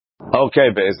Okay,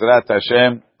 Be'ezrat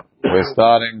Hashem, we're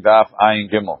starting Daf Ayin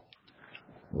Gimel.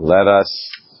 Let us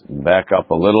back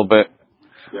up a little bit.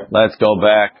 Let's go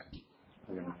back.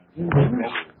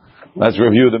 Let's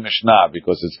review the Mishnah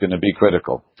because it's going to be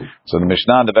critical. So the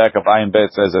Mishnah in the back of Ayin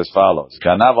Bet says as follows: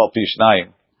 Kanav al pi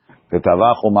shnayim,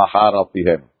 v'tavachu machar al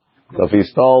pihem. So if he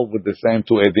stole with the same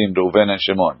two edim, Reuven and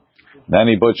Shimon, then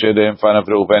he butchered in front of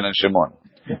Reuven and Shimon,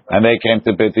 and they came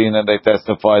to Betin and they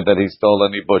testified that he stole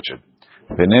and he butchered.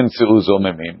 And it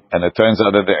turns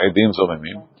out that the edim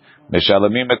zomimim,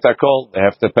 mishalamim etakol, they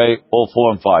have to pay all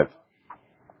 4 and 5.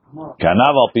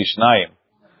 Kanav al pi shnayim.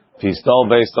 If he stole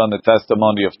based on the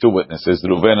testimony of 2 witnesses,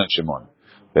 Reuven and Shimon,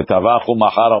 v'tavachu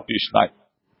machar al pi shnayim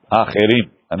acherim,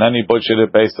 and then he butchered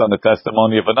it based on the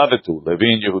testimony of another 2,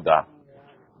 Levi and Yehuda.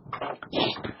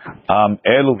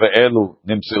 Elu ve'elu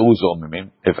nimseu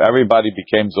zomimim. If everybody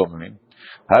became zomimim,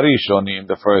 harishonim,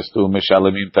 the first 2,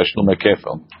 mishalamim tashlume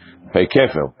kefel, pay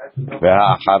kefil,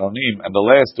 ve'acharonim, and the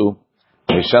last 2,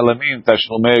 mishalamim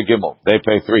tashlume gimel, they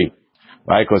pay 3,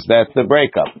 right? Because that's the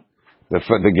breakup. The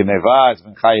geneva is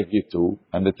mechayev you 2,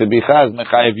 and the tebicha is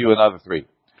mechayev you another 3.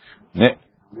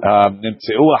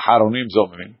 Nimtzeu acharonim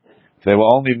zomimim. They were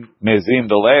only mezim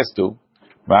the last 2,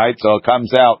 right? So it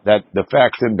comes out that the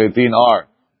facts in Betin are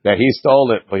that he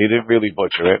stole it, but he didn't really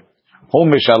butcher it. Hu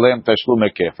mishalem tashlume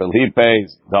kefil, he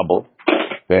pays double.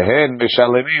 Vehen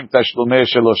mishalemim tashlume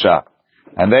shelosha,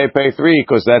 and they pay 3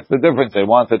 because that's the difference. They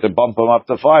wanted to bump him up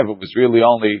to 5. It was really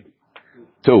only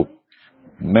 2.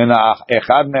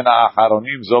 Echad mena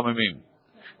acharonim zomimim.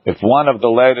 If one of the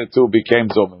later 2 became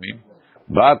zomimim,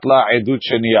 batla edut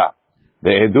sheniya. The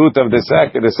edut of the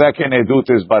second edut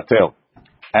is batel,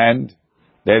 and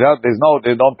they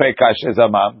don't pay kasher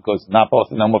zamam because not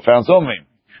both of them were found zomimim.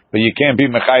 But you can't be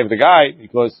mechayiv the guy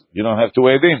because you don't have 2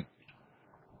 edim.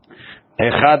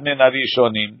 Echad min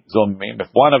arishonim zomimim. If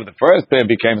one of the first pair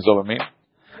became zomimim,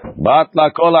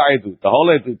 batla kol edut. The whole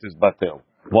edut is batel.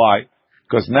 Why?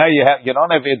 Because now you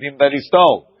don't have edim that he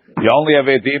stole. You only have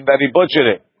edim that he butchered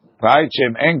it, right?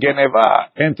 Shem en geneva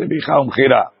en tebicha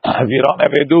umchira. If you don't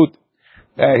have edut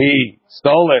that he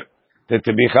stole it, the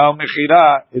tebicha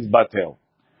umchira is batel.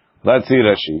 Let's see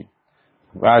Rashi.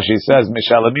 Rashi says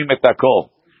mishalamim etakol.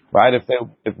 Right?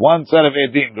 If one set of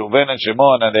edim, Reuven and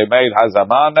Shimon, and they made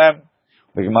hazama on them,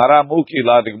 the Gemara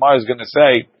mukila, the Gemara is going to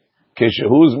say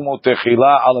kishehuzmu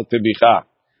techila ala tebicha,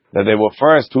 that they were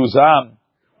first huzam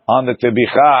on the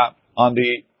tebicha, on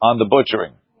the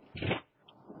butchering.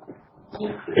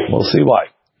 We'll see why.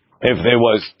 If there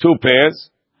was 2 pairs,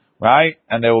 right,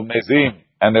 and they were mezim,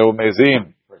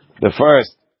 the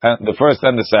first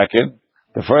and the second,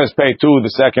 the first pay 2, the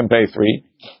second pay 3.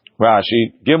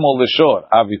 Rashi, gimel the short,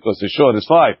 because the short is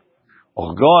 5.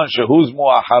 You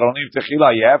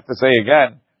have to say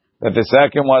again that the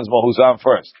second ones were huzam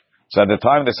first. So at the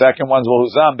time the second ones were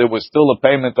huzam, there was still a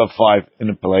payment of 5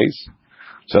 in place.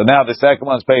 So now the second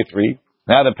ones pay 3.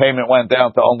 Now the payment went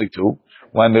down to only 2.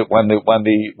 When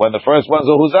the first ones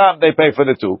are huzam, they pay for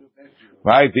the 2.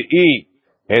 Right? The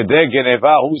eder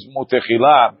geneva huzmu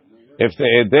techila. If the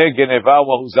eder geneva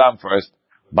were huzam first,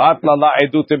 batla la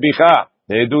edut tebicha.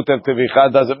 The edut of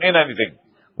tebicha doesn't mean anything.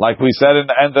 Like we said in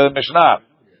the end of the Mishnah.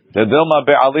 The dilma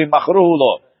be'ali machruhu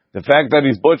lo. The fact that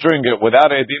he's butchering it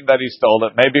without edim that he stole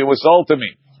it, maybe it was sold to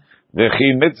me.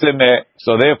 V'chi mitzimeh.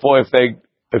 So therefore, if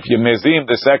you mezim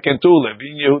the second 2,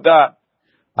 Levin Yehuda,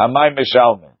 amay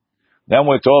meshalme. Then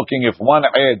we're talking if one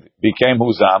ed became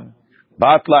huzam,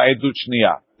 batla edut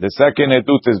shniya. The second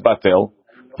edut is batel.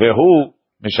 Vehu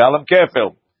mishalem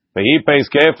kefil. He pays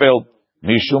kefil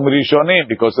mishum rishonim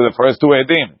because of the first 2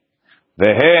 edim.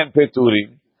 Vehen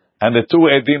peturim, and the 2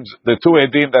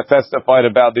 edim that testified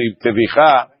about the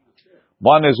tevicha,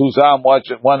 one is huzam,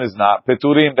 one is not.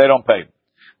 Peturim, they don't pay.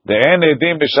 The hen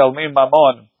edim mishalmim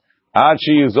mamon.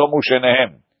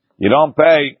 You don't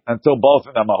pay until both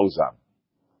of them are huzam.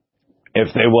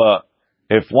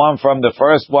 If one from the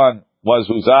first one was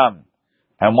huzam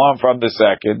and one from the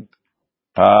second,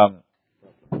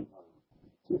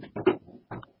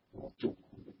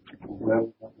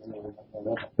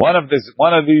 one of the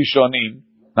rishonim,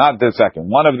 not the second,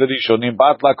 one of the rishonim,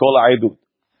 batla kol ha'edut,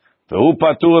 vehu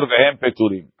patur vehem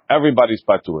peturim. Everybody's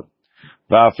patur.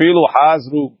 Ve'afilu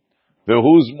hazru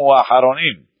vehuzmu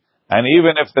acharonim. And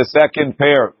even if the second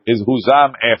pair is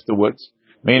huzam afterwards,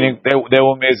 meaning they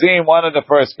were mezim one of the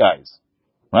first guys,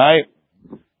 right?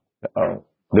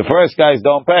 The first guys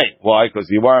don't pay. Why? Because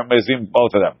you weren't mezim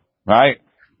both of them, right?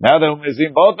 Now they were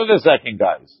mezim both of the second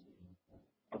guys.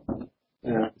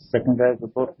 Yeah. Second guys are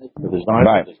both.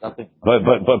 Right.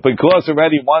 But because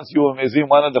already once you were mezim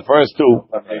one of the first 2,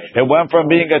 it went from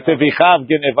being a tevicha of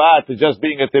geneva to just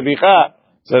being a tevicha.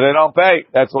 so they don't pay.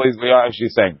 That's what we are actually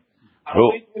saying.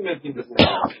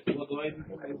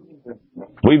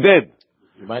 We did.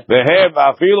 והם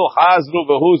אפילו חזרו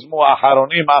והוזמו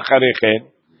האחרונים אחרי כן,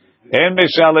 הם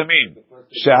משלמים,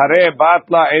 שהרי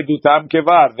בטלה עדותם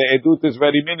כבר, the עדות is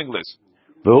very meaningless.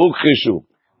 והוכחשו,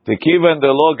 תכיוון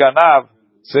דלא גנב,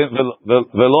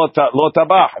 ולא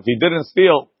טבח. If he didn't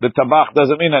steal, the tabach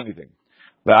doesn't mean anything.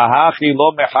 וההכי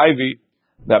לא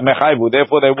מחייבו,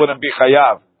 therefore they wouldn't be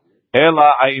חייב. אלא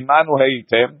האימנו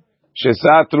הייתם,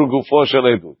 שסתרו גופו של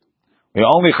עדות. We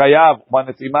only chayav when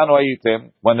it's imanu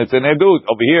hayitim, when it's an edut.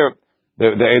 Over here, the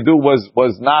edut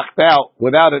was knocked out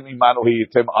without an imanu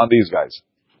hayitim on these guys.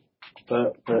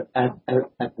 But at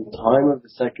the time of the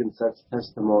second set's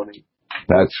testimony,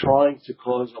 that's trying to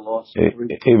cause a lawsuit.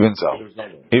 Even so.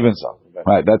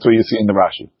 Right, that's what you see in the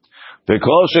Rashi.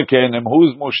 V'kol sheken em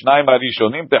huzmu shnayim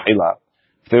harishonim tehila.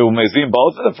 If they were mezim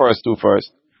both of the first two first,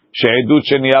 she'edut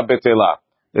sheniya betela.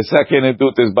 The second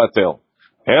edut is batel.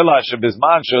 Ela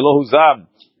shebizman shelo huzam,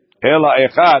 ela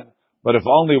echad. But if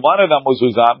only one of them was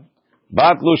huzam,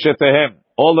 batlu shetehem.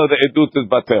 All of the edut is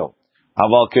batel.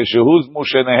 Aval keshehuzmu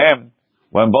shenehem,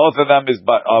 when both of them is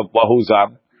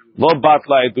huzam, lo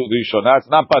batla edut rishona. It's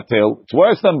not batel. It's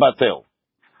worse than batel.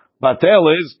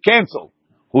 Batel is cancel.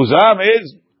 Huzam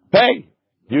is pay.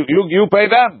 You pay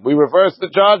them. We reverse the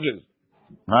charges,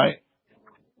 right?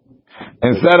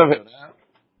 Instead of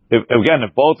if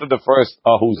both of the first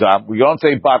are huzam, we don't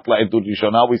say batla edut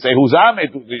rishona, we say huzam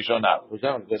edut rishona.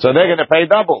 So they're going to pay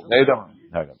double. They don't.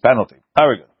 Penalty.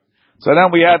 Very good. So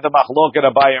then we had the machloket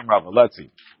Abaye and Rava. Let's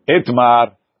see.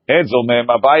 Itmar, Edzomem,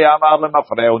 Abaye amar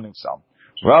lemafreu nifsal.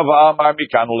 Rava amar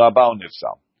mikanu labao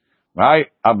nifsal. Right?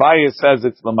 Abaye says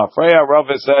it's lemafreya.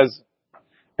 Rava says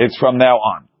it's from now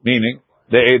on. Meaning,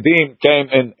 the Edim came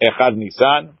in Echad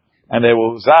Nisan, and they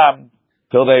were huzam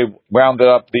till they rounded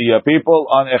up the people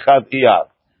on Echad Iyar.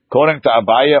 According to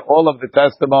Abaye, all of the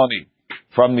testimony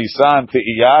from Nisan to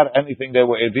Iyar, anything they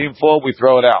were Edim for, we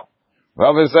throw it out.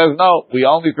 Rava says, no, we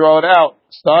only throw it out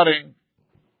starting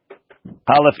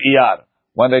Aleph Iyar,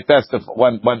 when they testify,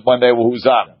 when they were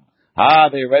huzam.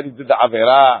 They already did the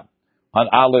Averah on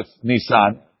Aleph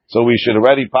Nisan, so we should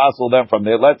already parcel them from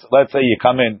there. Let's say you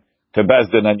come in to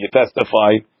Bezdin and you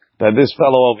testify that this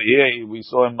fellow over here, we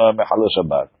saw him Mechalel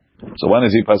Shabbat. So when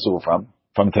is he pasul from?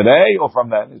 From today or from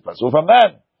then? He's pasul from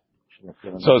then.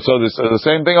 So the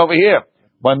same thing over here.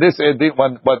 When this edim,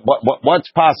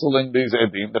 what's parceling these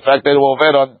edim? The fact that they were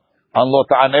over on lo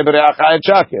ta'aneh b're'acha et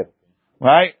shakir,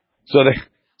 right?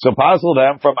 So parcel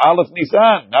them from Aleph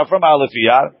Nisan, not from Aleph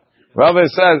Iyar. Rava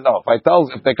says no.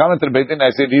 If they come into the Beit Din,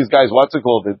 I say these guys, what's it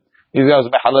called? These guys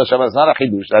Mechalel Shabbat. It's not a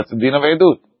chidush. That's the din of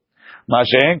edut.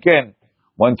 Ma'ashe'en ken.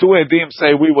 When two edim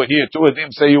say we were here, two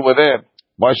edim say you were there.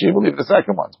 Why should you believe the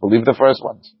second ones? Believe the first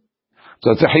ones.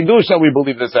 So it's a chidush that we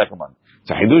believe the second one. It's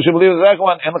a chidush to believe the second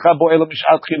one.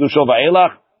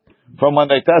 From when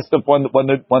they testified, when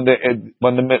the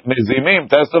mezimim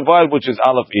testified, which is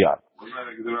Aleph Iyar.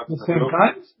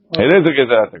 It is a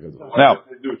gezerat hakeduv. Now,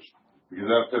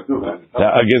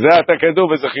 a gezerat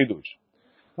hakeduv is a chidush.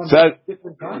 Says the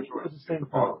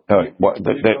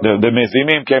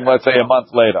mezimim came, let's say, a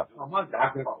month later.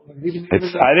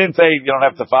 I didn't say you don't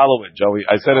have to follow it, Joey.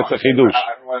 I said it's a chidush.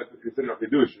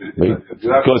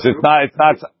 Because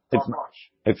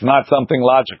it's not something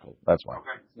logical. That's why.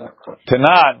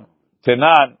 Tanan.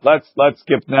 Let's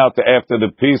skip now to after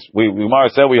the piece. We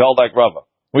said we hold like Rava.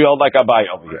 We hold like Abaye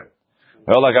over here.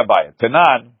 We hold like Abaye.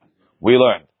 Tanan, we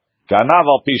learned. Ganav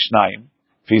al pishnayim.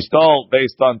 If he stole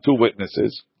based on two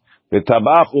witnesses, the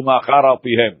tabachu machar al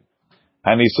pihem,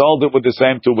 and he sold it with the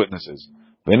same two witnesses.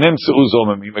 V'nimsu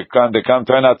zomimim, they come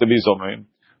turn out to be zomimim.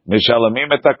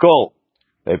 Mishalamim et hakol,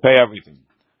 they pay everything.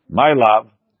 My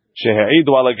love, shehe'idu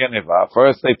ala geneva.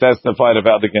 First they testified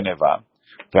about the geneva.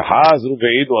 V'hazru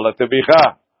ve'idu ala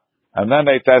tebicha, and then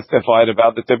they testified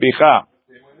about the tebicha.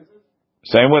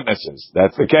 Same witnesses.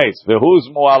 That's the case.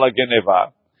 V'huzmu ala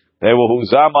geneva, they were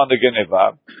huzam on the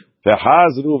geneva.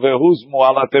 V'hazru v'huzmu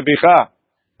ala tebicha,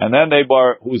 and then they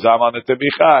were huzam on the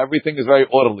tebicha. Everything is very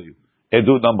orderly.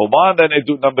 Edut number one, then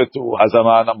edut number two.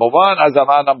 Hazama number one,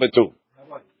 hazama number two.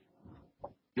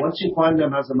 Once you find them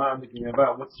hazama and the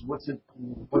geneva, what's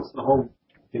the whole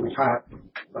tebicha?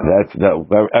 That's a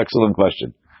very excellent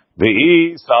question.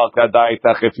 Ve'i sal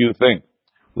kadaitach, if you think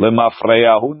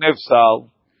lemafreyahu nifsal,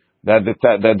 that the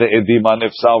edim are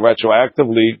nifsal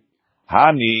retroactively,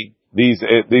 hani these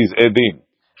edim.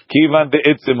 Kivan de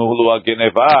itzim hulu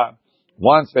geneva.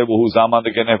 Once they were huzam on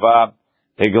the geneva,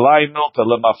 eglai milta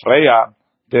lemafreya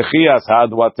techias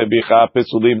hadwa tebicha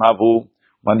pesulim havu.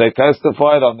 When they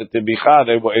testified on the tebicha,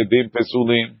 they were edim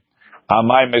pesulim.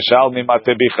 Amay meshalmim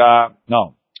tebicha.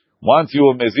 No, once you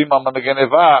were mezimam on the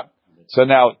geneva, so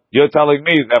now you're telling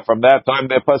me that from that time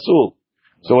they're pasul.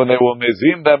 So when they were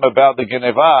mezim them about the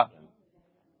geneva,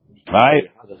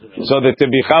 right? So the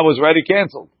tibicha was already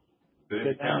canceled.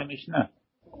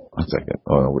 One second.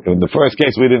 In the first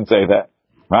case, we didn't say that,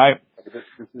 right?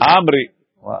 Amri.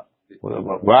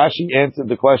 Rashi answered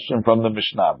the question from the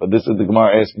Mishnah, but this is the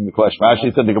Gemara asking the question.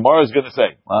 Rashi said the Gemara is going to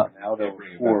say, now there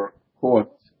were 4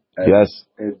 courts. Yes.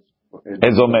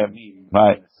 Ezomem.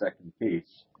 Right. The second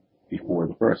case before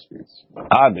the first case.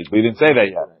 We didn't say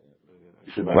that yet.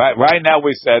 Right now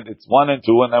we said it's 1 and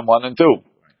 2 and then 1 and 2.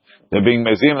 They're being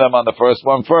mezim them on the first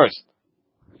one first.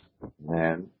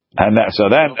 And so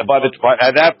then, at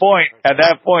that point,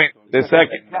 the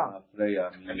second. No.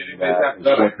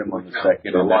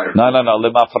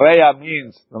 Lemafreya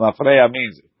means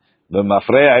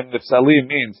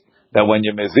that when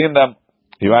you mezim them,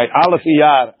 you write Aleph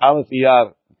Iyar,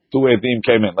 2 edim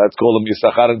came in. Let's call them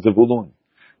Yisachar and Zevulun.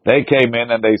 They came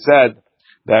in and they said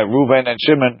that Reuven and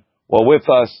Shimon were with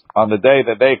us on the day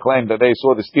that they claimed that they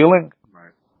saw the stealing.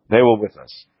 Right. They were with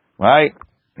us, right?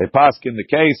 They passed in the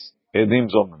case. Edim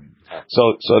Zomrim.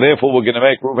 So therefore, we're going to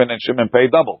make Reuven and Shimon pay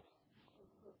double.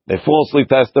 They falsely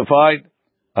testified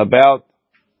about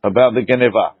the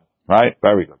Geneva, right?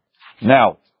 Very good.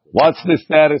 Now, what's the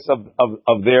status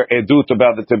of their edut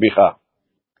about the Tebicha?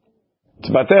 It's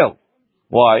batel.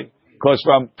 Why? Because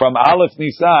from Aleph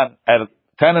Nisan at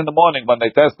 10 in the morning, when they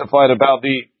testified about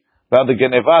the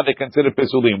Geneva, they considered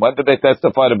Pesulim. When did they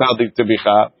testify about the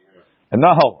Tebicha?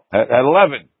 No, at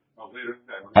 11.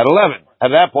 At 11. At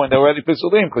that point, they were already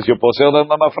Pesulim, because you're posel them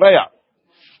Lamafreya.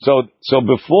 So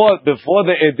before the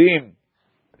Edim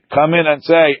come in and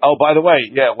say, oh, by the way,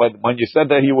 yeah, when you said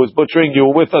that he was butchering, you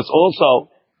were with us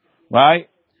also, right?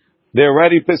 They're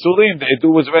already Pesulim. The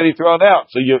Edu was already thrown out.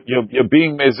 So you're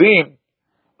being Mezim,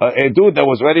 Edu that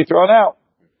was already thrown out.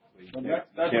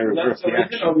 That's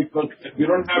original, because if you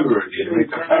don't have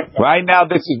it. Right now,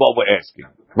 this is what we're asking.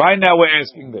 Right now, we're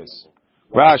asking this.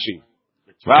 Rashi.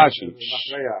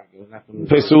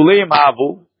 Pesulim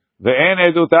havu, ve'en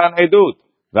edutan edut.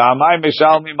 V'amay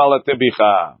mishalmim ala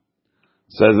tebicha.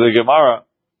 Says the Gemara.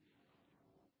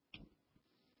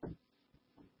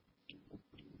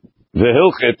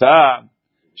 V'hilcheta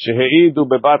sheheidu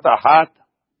bebat achat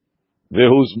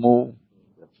v'huzmu.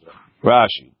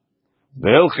 Rashi.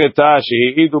 V'hilcheta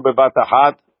sheheidu bebat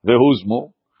achat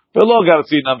v'huzmu. V'lo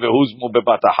garsinam v'huzmu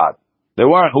bebat achat. They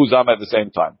weren't huzam at the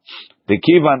same time. The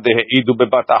kivan deheidu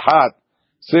bebat achat.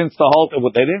 Since the whole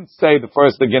they didn't say the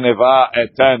first the Geneva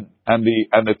at 10 and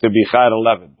the Tebicha at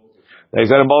 11. They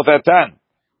said them both at 10.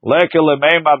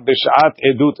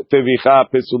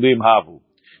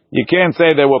 You can't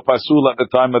say they were pasul at the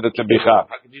time of the Tebicha.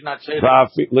 How could you not say that?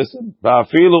 Listen. I'm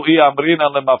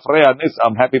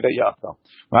happy that you asked.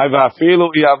 Right?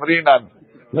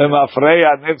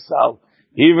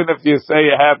 Even if you say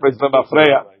it happens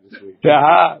lemafreya.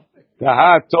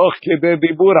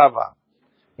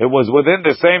 It was within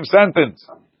the same sentence.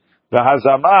 The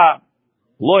hazama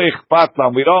lo ichpat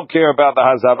lam. We don't care about the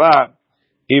hazama.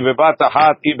 Ibebat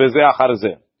achat ibezeh achar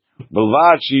zeh.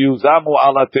 Bilvad sheyuzamu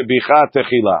ala tebicha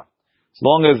techila. As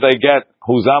long as they get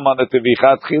huzam on the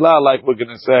tebicha techila, like we're going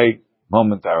to say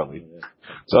momentarily.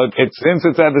 So since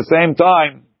it's at the same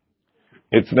time,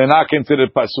 they're not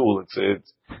considered pasul.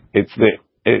 It's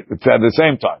at the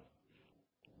same time.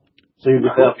 So you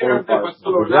get that for If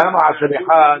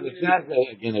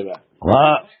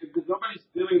nobody's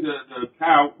stealing the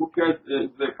cow, who cares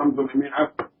if there comes a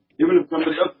even if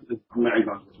somebody else is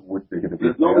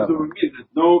there's no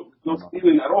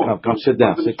stealing at all. Come sit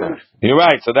down. You're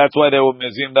right. So that's why they were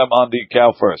mezim them on the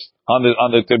cow first, on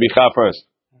the tebicha first.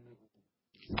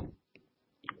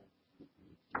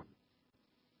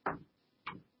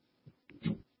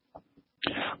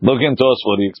 Look into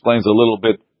Tosfot. He explains a little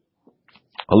bit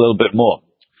more.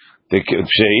 Since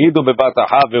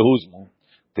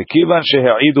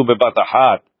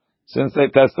they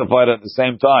testified at the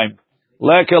same time,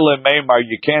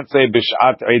 you can't say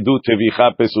bishat edu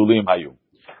tevicha pesulim hayu.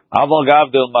 Aval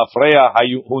gavdil mafreya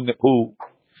hayu hu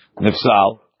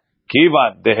nifsal.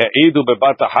 Kivan deheidu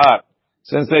bebatachat.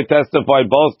 Since they testified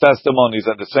both testimonies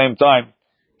at the same time,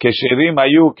 kesherim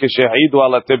hayu kesheidu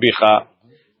ala tebicha.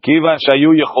 Kivan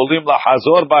shayu yecholim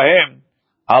lahazor bahem.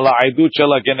 על העדות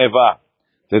של הגנבה.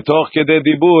 זה תוך כדי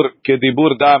דיבור,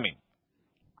 כדיבור דמי.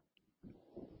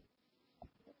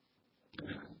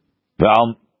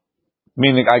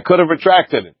 Meaning, I could have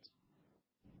retracted it.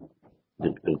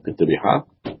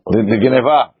 The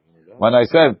geneva. When I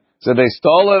said, so they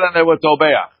stole it and they were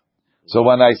tobeach. So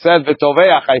when I said the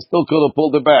tobeach, I still could have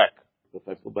pulled it back. If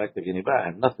I pull back the geneva, I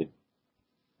have nothing.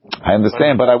 I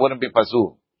understand, but I wouldn't be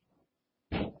pasul.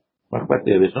 What about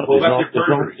there? There's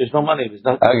no money. There's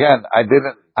no. Again,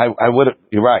 I would have,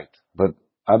 you're right. But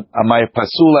am I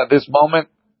pasul at this moment?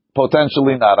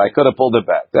 Potentially not. I could have pulled it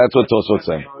back. That's what Tosfot's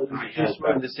saying.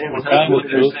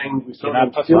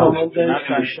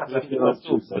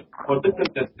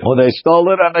 Well, they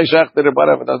stole it and they shechted it,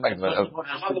 whatever. It doesn't make sense.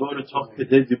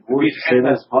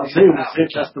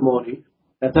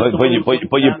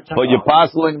 But you're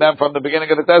parceling them from the beginning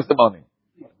of the testimony.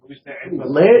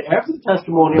 After the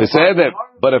testimony, they said it,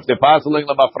 but if they're parceling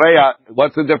them afreya,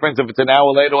 what's the difference if it's an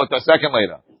hour later or a second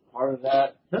later? Part of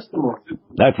that testimony.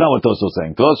 That's not what Tosfot's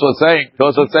saying.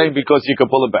 Tosfot's saying because you can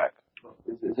pull it back.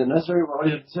 Is it necessary? Why do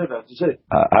you have to say that? Just say.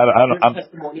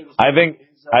 I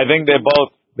think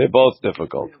they're both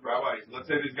difficult. Rabbi, let's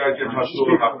say these guys get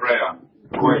Masul Afreya,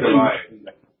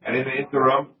 and in the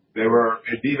interim, they were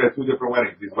Edim at two different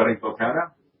weddings. These weddings don't count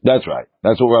now? That's right.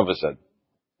 That's what Rava said.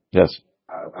 Yes.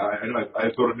 I know. I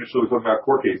thought initially we were talking about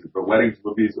court cases, but weddings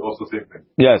would be also the same thing.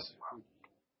 Yes.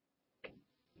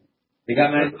 They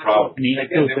got married.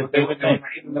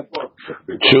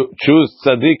 Choose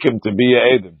tzaddikim to be a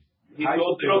edim.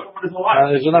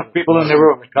 There's enough people in the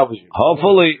room. It covers you.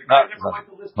 Hopefully,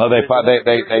 no. They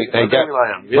get.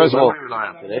 First of all,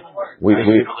 we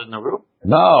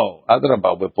no.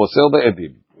 Adrabah, we're posil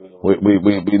be'edim. We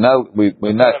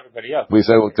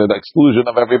say to the exclusion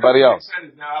of everybody else,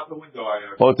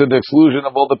 or to the exclusion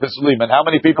of all the pisulim. And how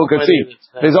many people can see?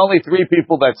 There's only 3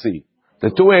 people that see: the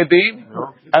 2 edim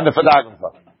and the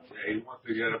photographer.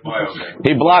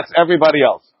 He blocks everybody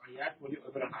else.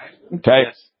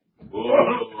 Okay.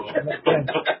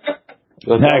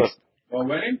 Next.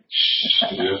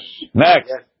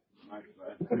 Next.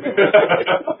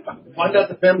 Find out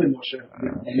the family, Moshe.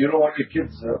 And you don't want your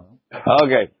kids.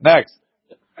 Okay. Next.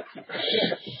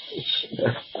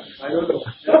 I don't know.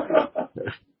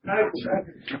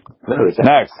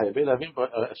 Next.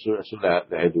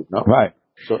 Right.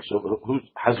 So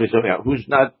who's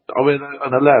not over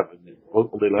on 11?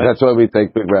 That's why we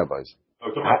take big rabbis. I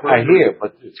hear,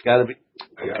 but it's got to be.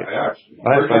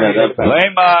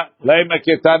 Lema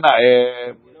ketana.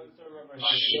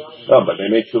 No, but they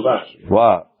made tshuva.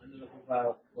 What?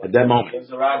 At that moment. They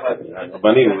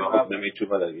made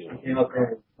tshuva that year.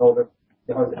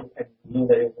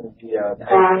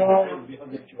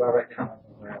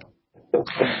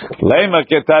 Lema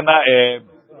ketana.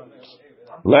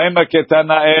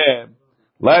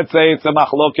 Let's say it's a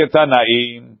machloket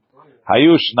tanaim.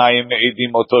 Hayu shnayim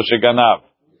me'idim oto sheganav.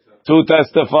 2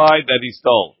 testified that he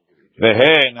stole.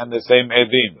 Vehen and the same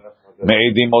edim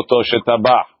me'idim oto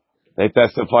shetabach. They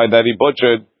testified that he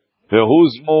butchered.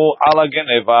 Vehuzmu ala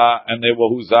geneva, and they were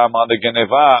huzam on the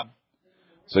geneva.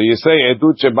 So you say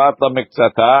edut shebatla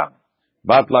miktzata,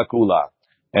 batla kula,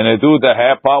 and edut the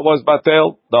half part was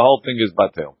batel. The whole thing is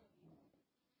batel.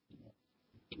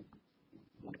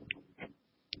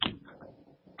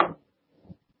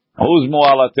 Huzmu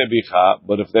ala tebicha,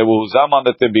 but if they were huzam on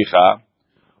the tebicha,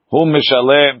 hu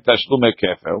mishalem tashlume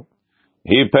kefel,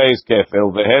 he pays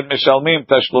kefel, vehen mishalmim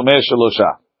tashlume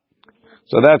shelosha.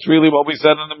 So that's really what we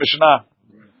said in the Mishnah.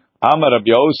 Amar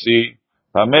Rabbi Yossi,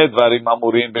 Hamed varim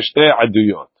amurim b'shtei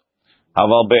aduyot.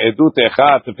 Aval be'edut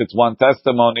echat, if it's one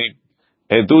testimony,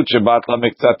 edut shebatla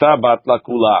miktzata batla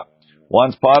kula.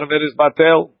 Once part of it is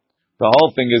batel, the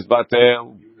whole thing is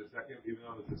batel. Even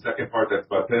though it's the second part that's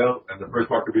batel, and the first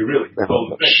part could be really.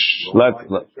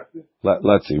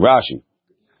 Let's see. Rashi.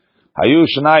 Hayu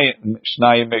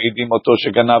shnayim me'idim oto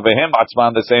shegana vehem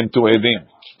atzman, the same 2 edim.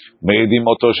 Me'idim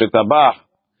oto shetabach.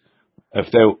 If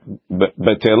they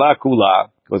betela kula,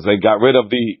 because they got rid of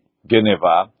the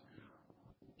geneva,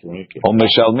 or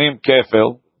meshalmim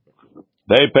kefil,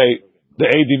 they pay the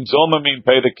edim zomamim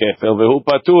pay the kefil vehu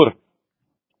patur.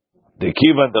 The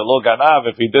kivan the lo ganav,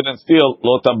 if he didn't steal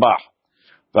lo tabach.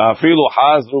 Va'afilu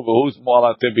hazru v'huzmu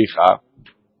ala tebicha.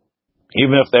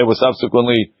 Even if they were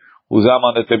subsequently huzam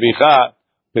on the tebicha,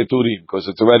 peturim, because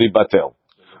it's already batel.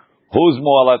 Huzmu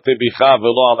ala tebicha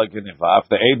v'lo ala geneva. If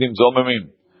the edim zomamim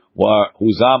were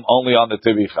huzam only on the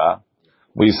tebicha,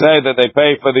 we say that they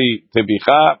pay for the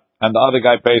tebicha and the other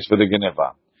guy pays for the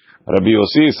geneva. Rabbi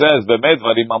Yossi says the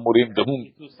medvarim amurim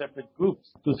dehum. 2 separate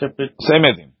groups, 2 separate. Same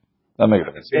edim. That makes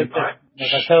sense. I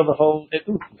tell the whole.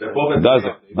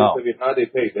 Doesn't. No. They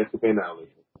pay. They have to pay now.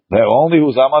 They're only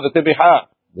huzam on the tebicha.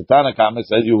 The Tana Kama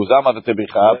says you huzam on the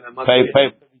tebicha.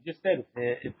 Pay. We just said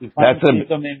if we find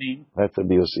that's a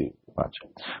BOC. Watch.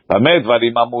 Bamed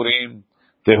varim amurim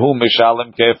tehu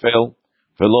mishalem kefil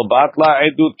velo batla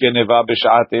edut geneva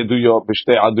b'shat eduyot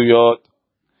b'shtei aduyot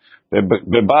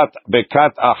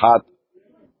bekat achat.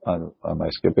 Am I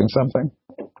skipping something?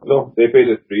 No, they pay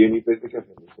the 3 and he pays the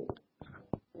kefil.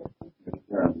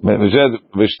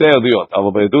 ושתי עדויות.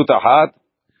 אבל בעדות אחת,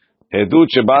 עדות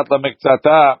שבת לה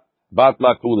מקצתה, בת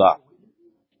לה כולה.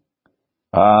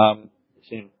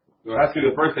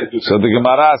 So the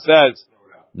Gemara says,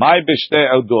 "My b'shtei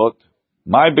edut,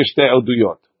 my b'shtei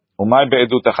eduyot, u'may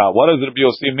be'edut achad." What does Rabbi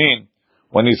Yossi mean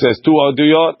when he says two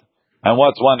eduyot and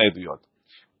what's one eduyot?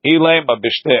 Ilema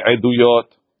b'shtei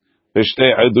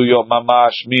eduyot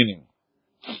mamash, meaning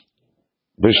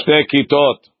b'shtei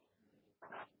kitot,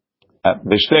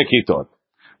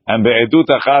 and be'edut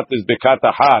achad is bekat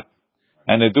achad,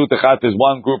 and edut achad is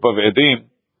one group of edim.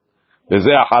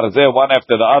 V'zeh achar zeh, one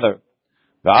after the other.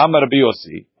 The Amar Rabbi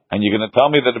Yossi, and you're going to tell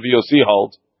me that Rabbi Yossi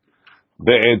holds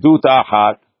be'edut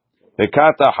achat,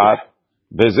 bekat achat,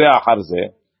 be'zeh achar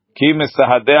zeh, ki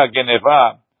misahadeh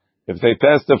geneva, if they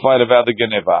testified about the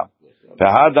geneva,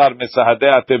 tehadar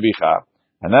misahadeh tebicha,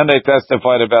 and then they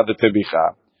testified about the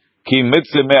tebicha, ki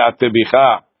mitzimeh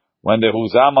tebicha, when they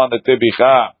huzam on the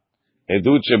tebicha,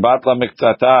 edut shebat la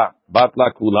miktzata, bat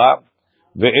la kula,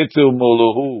 ve'itzu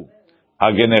muluhu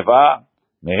hageneva,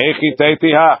 mehechi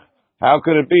teitihah. How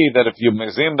could it be that if you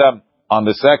mizim them on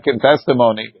the second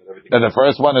testimony, then the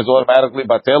first one is automatically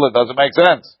batel? It doesn't make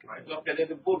sense.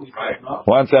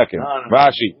 1 second.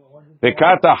 Rashi.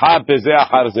 Bekata had bezeh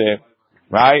achar zeh,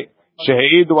 right?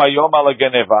 Sheheidu ayom ala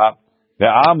geneva,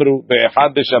 ve'amru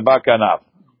be'echad b'shabbat kanav,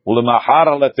 u'lemachar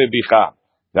ala tebicha,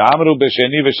 ve'amru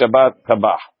b'sheni v'shabbat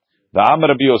kabach. The Amr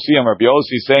Rabbi Yossi, and Rabbi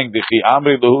Yossi saying, Dichi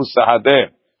amri lehu sahadeh,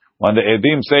 when the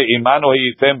edim say, imanu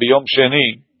hayitem b'yom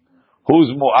sheni, who's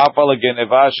mu'afal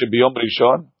geneva shebiyom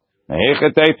rishon?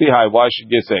 Why should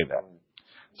you say that?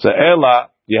 So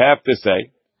Ela, you have to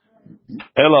say,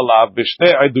 Ela la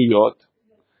b'shtei eduyot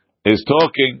is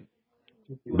talking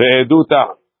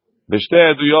be'eduta,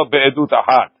 b'shtei eduyot be'edut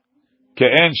achat,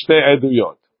 ke'en shtei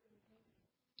eduyot.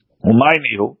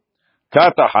 Umaynihu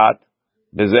kat achat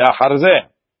b'zeh achar zeh.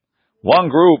 One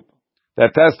group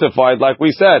that testified, like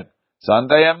we said,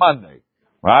 Sunday and Monday,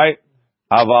 right?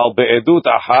 Aval be'edut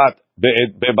achat,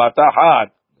 be'bat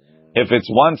achat, if it's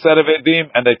one set of edim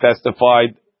and they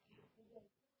testified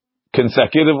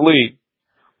consecutively,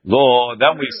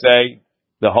 then we say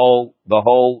the whole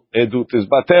edut is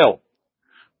batel.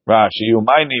 Rashi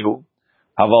umaynihu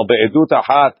aval be'edut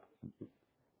achat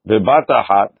be'bat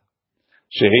achat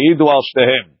shehidu al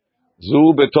shtehem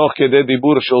zu betoch kedei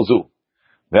dibur shel zu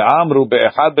ve'amru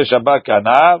be'echad b'shabbat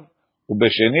kanav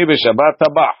u'b'sheni b'shabbat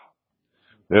tabach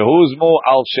ve'huzmu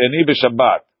al sheni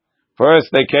b'shabbat. First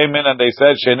they came in and they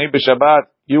said sheni b'shabbat,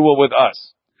 you were with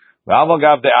us. And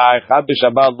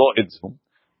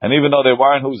even though they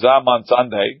weren't huzam on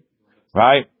Sunday,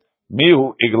 right?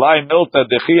 Mihu iglai milta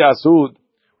dechi asud,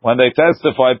 when they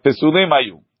testified pisulim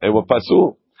ayu, they were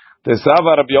pasul.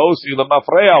 Tesava Rabbi Yossi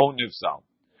lemafreya hu nifsal.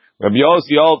 Rabbi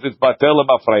Yossi holds it's batel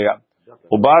lemafreya.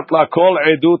 Ubatla kol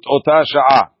edut ota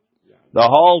sha'a. The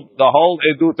whole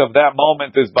edut of that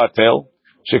moment is batel.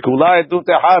 Shekula edut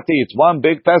ehati. It's one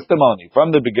big testimony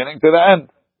from the beginning to the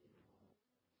end.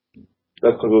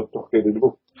 That's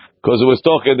because it was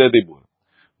Toche de Dibur.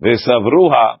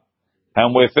 V'savruha,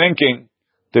 and we're thinking,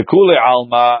 Tekule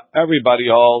Alma, everybody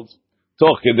holds,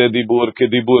 Toche de Dibur,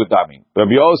 Kedibur Dami.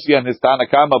 Rabbi Yossi and his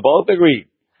Tanakama both agree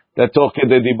that Toche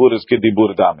de Dibur is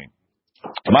Kedibur Dami.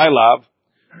 My love,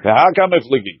 V'hakam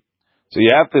ifligi. So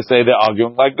you have to say they're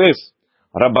arguing like this.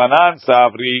 Rabbanan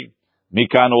Savri,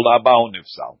 Mikan Ulabau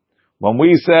Nifsal. When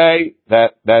we say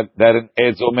that an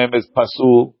Edzomim is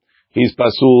Pasul, he's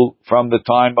pasul from the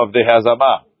time of the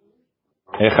Hazamah.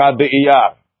 Echad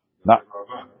be'iyar.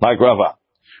 Like Rava.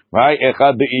 Right?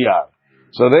 Echad be'iyar.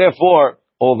 So therefore,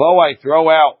 although I throw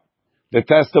out the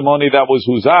testimony that was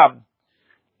Huzam,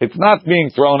 it's not being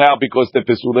thrown out because the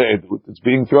Pesul Edut. It's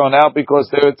being thrown out because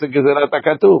there it's a Gezerat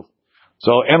HaKatuv.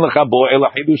 So, en lecha bo ela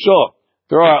hidusho.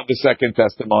 Throw out the second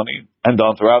testimony and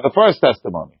don't throw out the first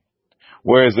testimony.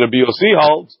 Whereas Rabbi Yossi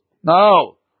holds,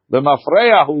 no. The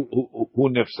mafreya who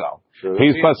nifsal.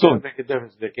 He's pasul.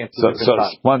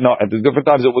 No, at the different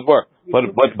times it would work. But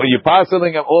you're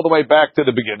parceling him all the way back to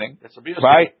the beginning,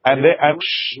 right? And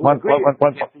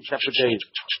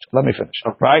let me finish.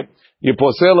 Right? You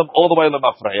parcel him all the way to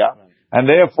mafreya, and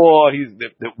therefore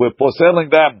we're parceling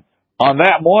them on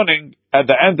that morning. At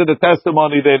the end of the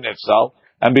testimony, they nifsal,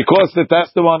 and because the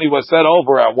testimony was said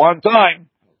over at one time,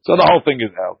 so the whole thing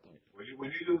is held.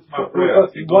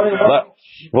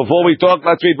 Before we talk,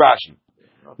 let's read Rashi.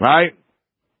 Right?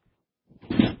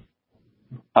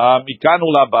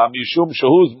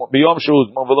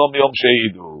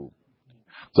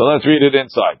 So let's read it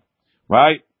inside.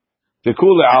 Right?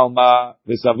 Tekule alma,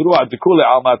 v'savruha tekule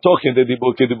alma, tochen de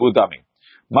dibur kedibur dami.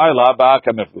 Ma'ila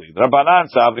ba'aka meflid. Rabbanan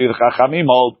savri, chachamim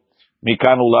hold,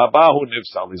 Mikanu labahu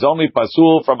nifsal. He's only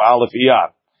pasul from Aleph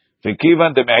Iyar.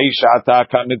 V'kivan demehi sha'ata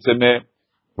kamitzimeh.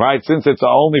 Right, since it's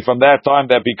only from that time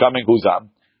they're becoming huzam.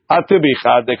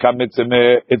 Atibicha de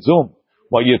kamitzimeh itzum.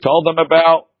 What you told them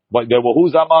about, what they were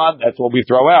huzam on, that's what we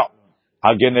throw out.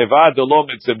 Hageneva de lo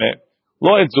mitzimeh,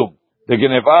 lo itzum. The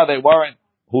geneva they weren't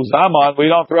huzam on, we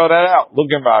don't throw that out. Look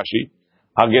in Rashi.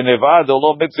 Hageneva de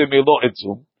lo mitzimeh lo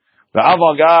itzum.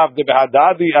 V'avagav de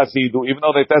behadadi asidu, even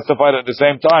though they testified at the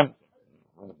same time,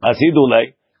 asidu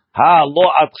lei, ha lo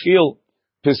atchil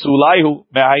pisulayhu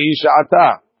me'ayi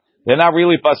sha'ata. They're not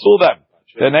really pasul them.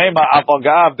 The name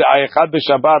avagav de ayechad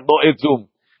b'Shabbat lo itzum,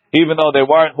 even though they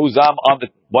weren't huzam on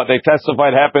what they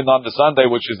testified happened on the Sunday,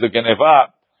 which is the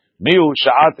geneva. Miu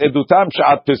sha'at edutam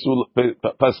sha'at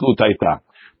pasul taita.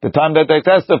 The time that they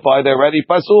testified, they're already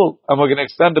pasul, and we're going to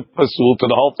extend the pasul to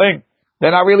the whole thing.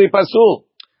 They're not really pasul.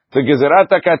 The gezerat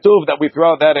katuv that we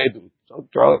throw out that edu. So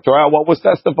throw out what was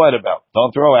testified about.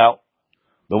 Don't throw out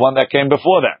the one that came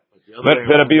before that. But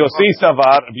Rabbi Yossi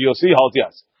savar, Rabbi Yossi holds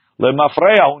yes.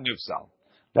 Lemafreya hu nifsal.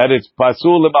 That is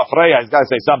pasul lemafreya. He's got to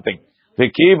say something.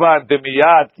 V'kiva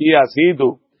demiyad ki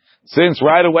ashidu. Since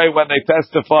right away when they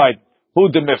testified, hu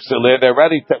demifsile, they're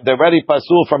ready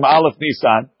pasul from Aleph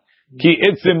Nisan. Ki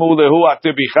itzimu lehu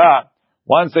atibicha.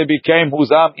 Once they became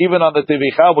huzam, even on the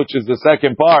tibicha, which is the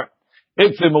second part,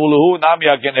 itzimu lehu nami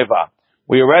geneva.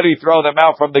 We already throw them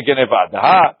out from the geneva.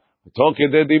 Ha toke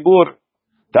de dibur.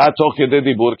 Ta toke de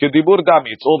dibur ke dibur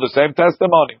dami. It's all the same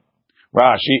testimony.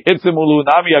 Rashi, itzimulu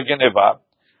nami ageneva.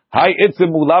 Hi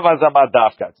itzimu lav hazama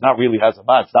dafka. It's not really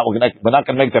hazama. It's not, we're not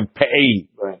going to make them pay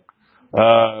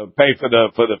for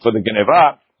the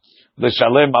geneva. The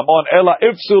shalem mamon ela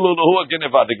ifsulu lahu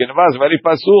geneva. The geneva is very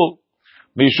pasul.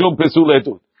 Mishum pasul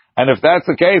etut. And if that's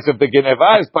the case, if the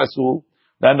geneva is pasul,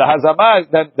 then the hazama,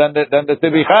 then the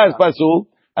tibicha is pasul,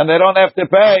 and they don't have to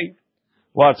pay.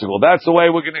 What's it called? That's the way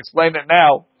we're going to explain it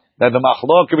now. That the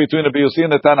machloka between Rabbi Yossi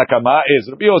and the Tanakama is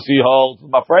Rabbi Yossi holds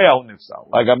mafreya hu nifsal,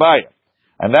 like Abaya.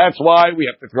 And that's why we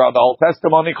have to throw out the whole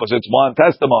testimony, because it's one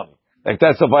testimony. They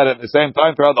testified at the same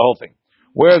time throughout the whole thing.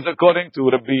 Whereas according to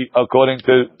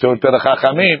the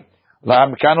Chachamim,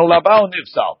 Lamkanu labau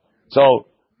nifsal. So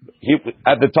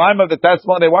at the time of the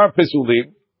testimony, they weren't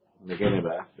pisulim.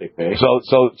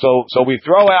 So we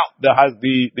throw out the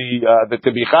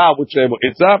tibicha, which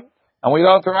it's up, and we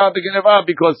don't throw out the geneva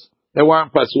because they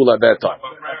weren't pasul at that time.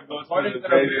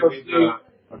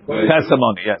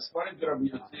 Testimony, yes.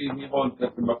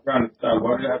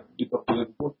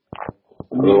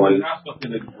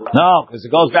 No, because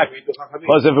it goes back.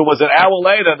 Because if it was an hour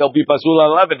later, they'll be pasul at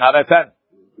 11, not at 10.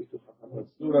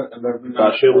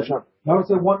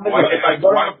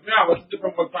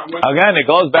 Again, it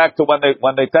goes back to when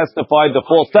they testified the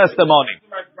false testimony.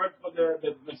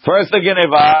 First the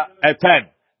geneva at 10.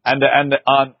 And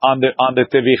on the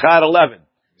tivicha at 11.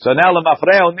 So now the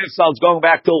mafreo nifsal is going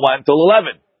back till when? Till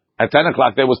 11. At 10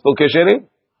 o'clock they were still kesherim.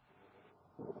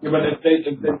 Yeah, but if they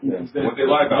the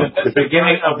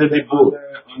beginning of the dibur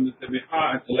on the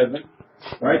tivicha at 11,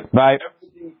 right? Right.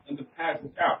 Everything in the past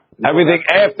is out. Everything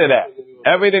after that.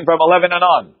 Everything from 11 and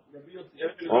on.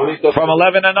 From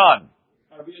 11 and on.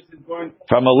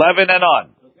 From 11 and on.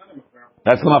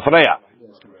 That's the mafreya.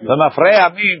 The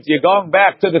mafreya means you're going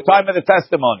back to the time of the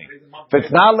testimony. If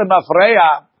it's not the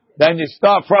mafreya, then you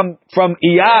start from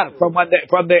iyar, from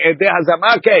the edeh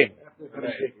hazama came.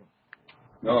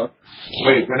 No.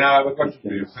 Wait, so now I have a question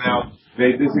for you. So now,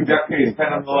 this exact case, 10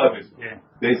 and 11. Yeah.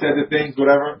 They said the things,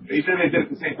 whatever. They said they did it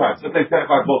at the same time. So they 10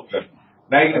 o'clock both of them.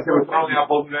 Now you're going to say we're throwing out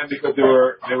both of them because they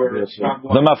were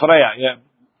the mafreya, yeah.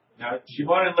 Now,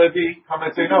 Shimon and Levi come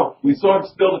and say, no, we saw him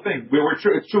steal the thing.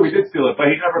 It's true, he did steal it, but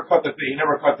he never cut the thing. He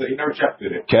never checked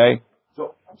it. Okay.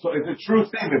 So it's a true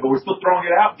statement, but we're still throwing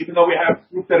it out, even though we have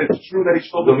proof that it's true that he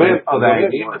stole the thing.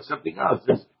 Something else.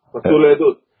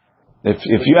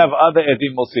 If you have other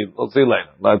edim, we'll see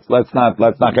later. Let's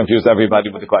not confuse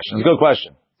everybody with the question. It's a good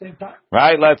question. Same time.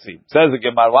 Right? Let's see. Says the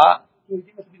Gemara.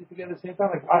 Edim has to be together at the same time.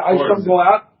 Like I saw him go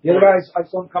out, the other guy I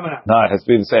saw him coming out. No, it has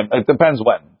to be the same. It depends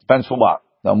when. Depends for what.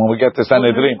 Now, when we get to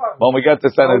Sanhedrin, we'll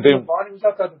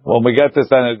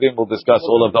discuss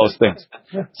all of those things.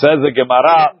 Says the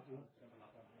Gemara,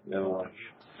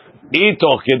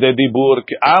 Itoch dibur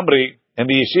amri. In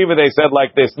the yeshiva, they said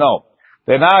like this. No,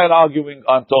 they're not arguing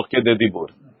on toch dibur.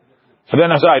 They're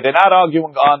not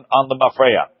arguing on the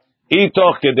mafreya.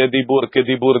 Itoch dibur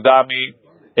kedibur dami.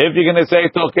 If you're going to say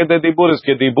toch dibur is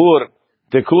kedibur,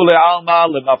 tekule alma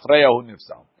le mafreya hu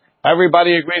nifsal.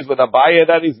 Everybody agrees with Abaye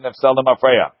that he's nefsal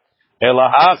mafreya.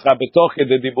 Elahacha betoch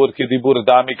de dibur kedibur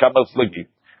dami kamel fligi.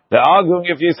 They're arguing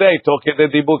if you say toch de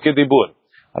dibur kedibur.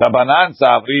 Rabbanan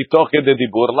savri toch de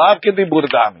dibur lav kedibur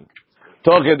dami.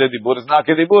 Toche de dibur is not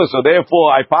kedibur. So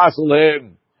therefore, I passel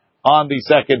him on the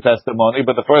second testimony,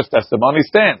 but the first testimony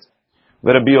stands.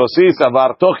 Rabbi Yossi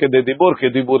savar toche de dibur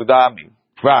kedibur dami.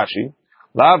 Rashi,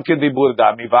 lav kedibur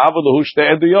dami v'avu lehu shtei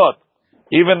eduyot.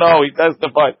 Even though he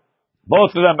testified both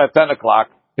of them at 10 o'clock,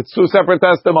 it's two separate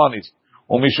testimonies.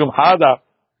 Umishum hada,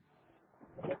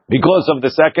 because of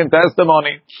the second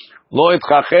testimony, lo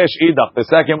itchachesh idach. The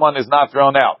second one is not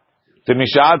thrown out.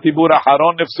 Temishat dibur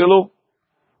acharon nifsilu,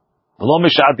 lo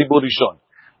mishat dibur rishon.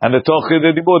 And the toche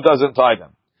de dibur doesn't tie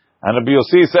them. And Rabbi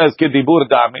Yossi says kedibur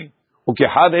dami,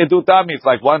 ukehad edu dami. It's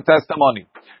like one testimony.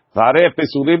 So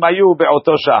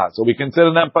we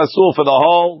consider them pasul for the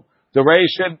whole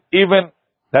duration, even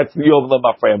that's the Yom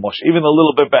Lemafrei Moshe, even a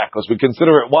little bit back, because we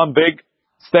consider it one big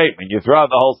statement. You throw out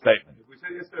the whole statement. If we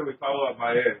said yesterday we follow up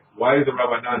by it, why is the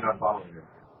Rabbanan not following it?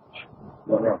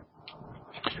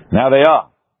 Now they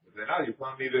are. They're not. You're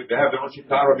telling me that they have the Moshe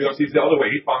Khan, Rabbi Yossi's the other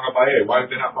way. He's following up by it. Why are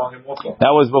they not following him also?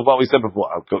 That was what we said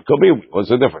before. Could be. What's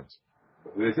the difference?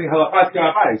 They think halakha is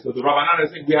k'abai. So the Rabbanan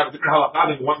is saying we have a different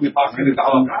halakha than the one we pass in the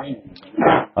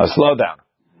halakha. Slow down.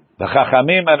 The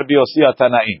Chachamim and Rabbi Yossi are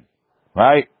Tanaim,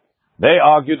 right? They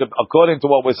argued, according to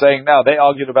what we're saying now, they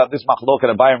argued about this machlok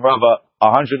and Abai and Rava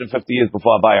 150 years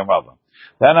before Abai and Rava.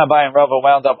 Then Abai and Rava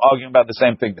wound up arguing about the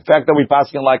same thing. The fact that we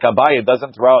passing like Abai, it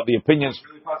doesn't throw out the opinions.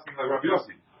 Really passing like Rabbi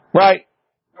Yossi. Right.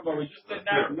 No, but we just said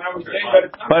now we're saying that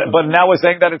it's not. But now we're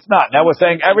saying that it's not. Now we're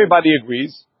saying everybody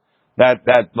agrees that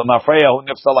the Mafreya who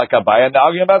nifsa like Abai, and they're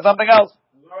arguing about something else.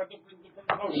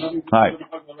 Right.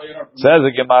 Says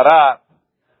the Gemara,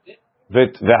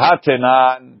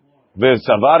 V'hatenan,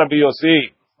 V'savar Rabbi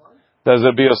Yossi. Does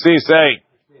Rabbi Yossi say,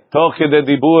 Toch de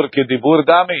dibur kedibur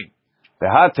dami?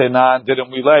 V'hatenan, didn't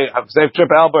we lay? Have a safe trip,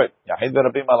 Albert. Yahid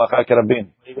v'rabim alacha kerabim.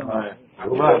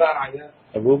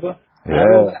 Aruba?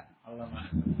 Yeah.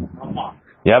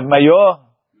 You have mayo?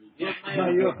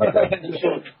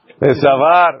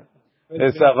 V'savar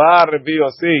Rabbi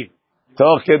Yossi.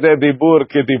 Toch de dibur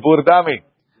kedibur dami.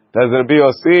 Does Rabbi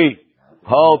Yossi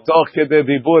hold toch de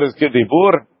dibur is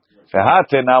kedibur?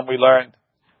 V'hatenan, we learned.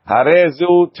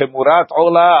 Harezu temurat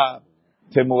olah,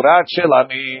 temurat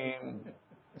shelamim.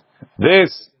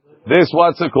 This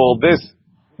what's it called?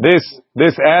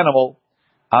 This animal,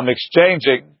 I'm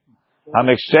exchanging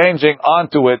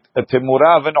onto it a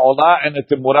temura and olah and a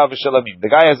temura v'shelamim. The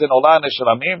guy has an olah and a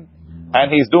shelamim,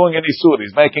 and he's doing an isur.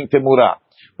 He's making temura,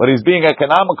 but he's being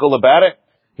economical about it.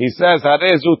 He says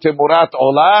harezu temurat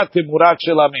olah, temurat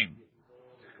shelamim.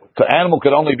 The animal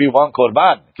could only be one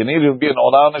korban. It can either be an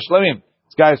olah and a shlamim.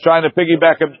 This guy is trying to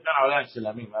piggyback him. I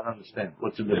don't understand.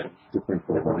 What's the difference?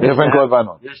 Different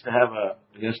korbanot. He has to have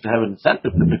an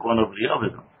incentive to pick one over the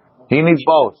other. He needs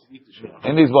both.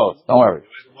 He needs both. Don't worry.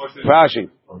 Rashi.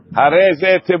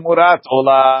 Hareze temurat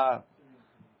olah,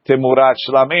 temurat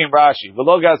shlamim. Rashi.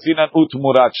 V'lo gasinan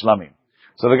u'temurat shlamim.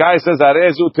 So the guy says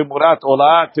harezu temurat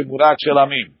olah, temurat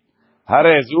shlamim.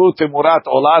 Harezu temurat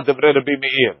olah devre Rabbi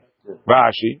Meir.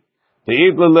 Rashi,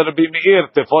 Te'idl Rabbi Meir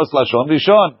tefos lashon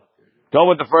rishon. Go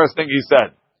with the first thing he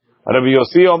said. Rabbi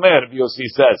Yossi Omer, Rabbi Yossi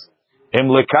says, Im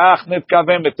lekach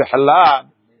nitkavem betehlah.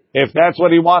 If that's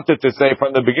what he wanted to say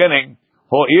from the beginning,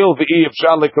 ho'il v'i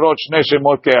yifshal lekrot shnei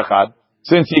shemot ke'echad.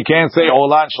 Since he can't say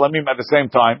olah and shlamim at the same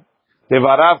time,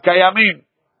 tevarav kayamim.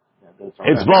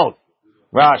 It's both.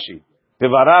 Rashi,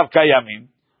 tevarav kayamim.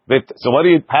 So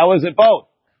how is it both?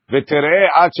 V'tireh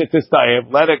ad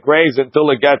shetistayev, let it graze until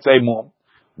it gets a mum.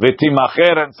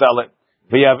 V'timacher, and sell it.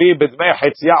 V'yavi b'dmei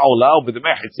chitzya olah,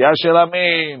 b'dmei chitzya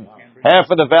shelamim. Half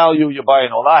of the value you buy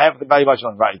in olah, half of the value you buy in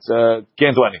shelamim. Right,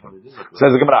 can't do anything.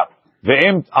 Says the Gemara.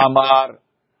 V'im amar,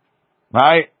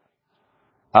 right?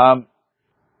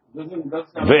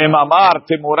 V'im amar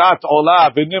timurat olah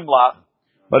v'nimlach.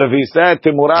 But if he said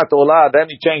timurat olah, then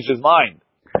he changed his mind.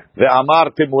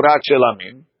 V'amar timurat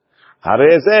shelamim.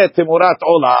 Hareze timurat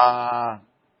olah.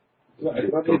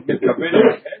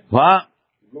 What?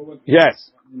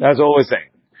 Yes, that's what we're saying.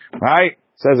 Right?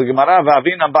 Says the Gemara,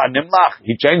 V'avin ba nimlach.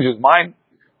 He changed his mind.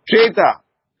 Pshita.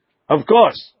 Of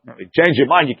course. You change your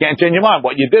mind, you can't change your mind.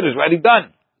 What you did is already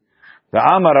done. The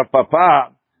Amar of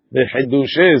Papa, the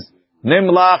Hidush is,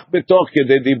 nimlach betoch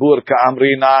kede dibur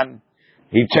ka'amrinan.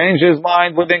 He changed his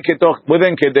mind within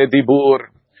kede dibur.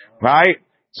 Right?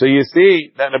 So you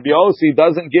see that Rabbi Yossi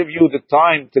doesn't give you the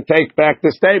time to take back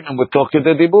the statement with toch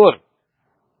kede dibur.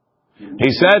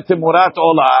 He said timurat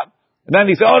olah, and then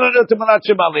he said, oh no, timurat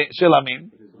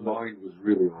shelamim. His mind was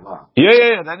really olah.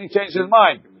 Yeah. Then he changed his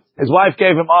mind. His wife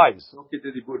gave him eyes.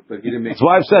 His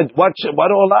wife said, what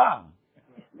olah?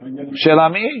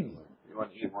 Shelamim.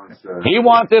 He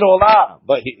wanted Olah,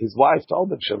 but his wife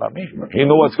told him Shalamim. He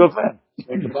knew what's good for him.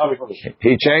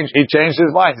 He changed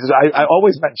his mind. He said, I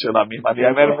always meant Shalamim.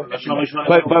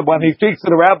 But when he speaks to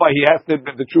the rabbi, he has to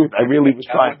admit the truth. I really was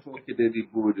trying.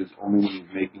 Is only when he's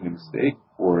making a mistake,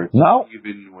 or no,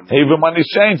 even when he's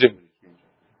changing.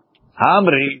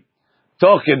 Amri,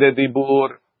 Toke de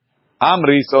Dibur.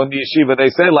 Amri, so in the yeshiva they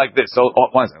say like this. So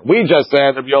one second. We just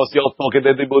said Rabbi Yossi Toke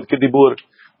de Dibur Kedibur.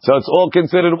 So it's all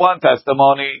considered one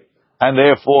testimony, and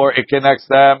therefore it connects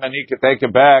them, and he can take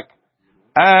it back,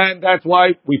 and that's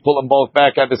why we pull them both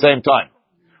back at the same time.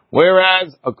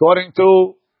 Whereas, according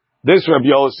to this Rabbi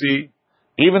Yossi,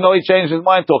 even though he changed his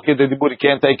mind, Toke de Dibur, he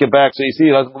can't take it back. So you see,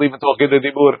 he doesn't believe in Toke de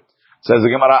Dibur. Says the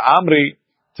Gemara, Amri,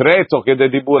 Tre Toke de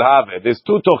Dibur have. There's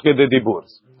two Toke de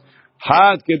Diburs.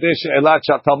 Had Kedesh Elat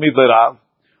Talmid Lerav.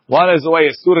 One is the way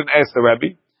a student asks the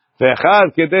Rebbe.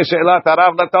 Vechad Kedesh Elat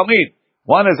Arav La Talmid.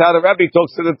 One is how the Rebbe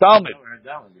talks to the Talmud.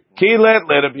 Kilet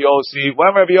le Rabbi Yossi.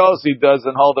 When Rabbi Yossi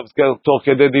doesn't hold of Toke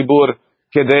de Dibur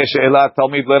Kedesh Elat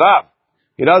Talmid Lerav,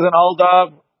 he doesn't hold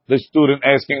of the student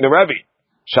asking the Rebbe.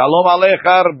 Shalom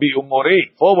Alecha Rabbi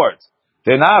Umori. 4 words.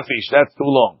 Tenafish. That's too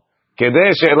long.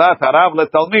 Kedesh Elat Arav le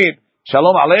Talmid.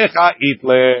 Shalom Alecha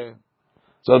Itle.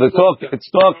 So the talk, it's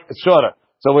shorter.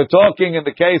 So we're talking in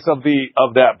the case of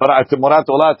that. But Timurat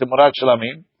Olah, Timurat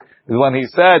Shalamim is when he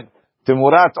said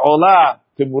Timurat Olah,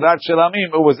 Timurat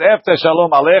Shalamim. It was after Shalom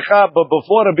Alecha, but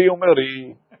before Rabbi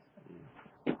Umeri.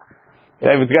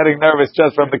 Yeah, he was getting nervous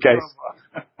just from the case.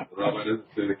 Rabbi doesn't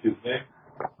say the kid's name.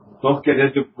 Don't get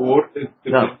into board.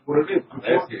 Yeah,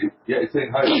 it's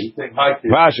saying hi. He's saying hi,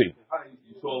 kid. Rashi.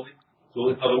 It's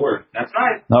only another word. That's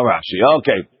right. No Rashi.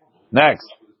 Okay. Next.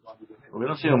 We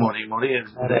don't see a Mori. Mori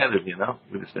is the edit, you know.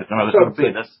 We just say, no,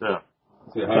 that's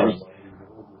Say hi.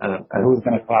 And who's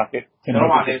going to clock it?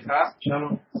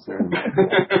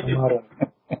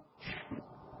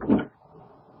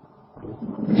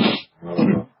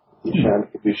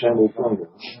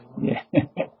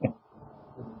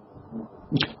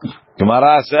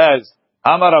 Gemara says,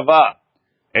 Amarava,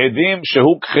 Edim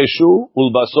shehukcheshu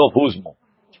ulbasof huzmu.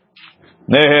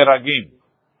 Neheragim.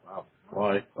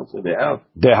 Why? What's the out?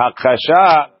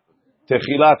 Dehakasha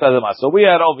techilat adama. So we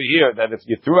had over here that if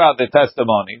you threw out the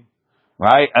testimony,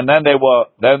 right, and then they were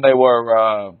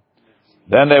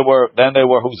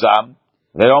huzam,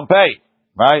 they don't pay,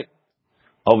 right?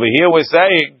 Over here we're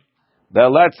saying that,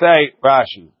 let's say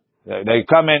Rashi, they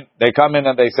come in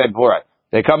and they say Burak.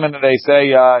 They come in and they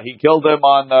say he killed him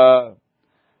on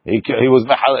he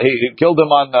killed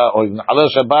him on or Halal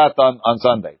Shabbat on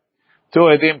Sunday. 2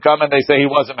 edim come and they say he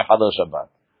wasn't Halal Shabbat.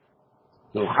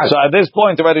 So at this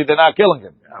point already they're not killing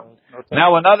him.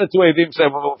 Now another 2 edim say,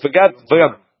 well, forget.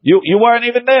 You weren't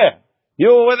even there.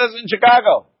 You were with us in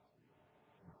Chicago.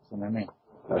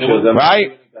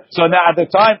 Right? So now at the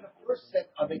time,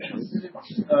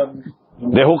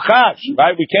 the hukash,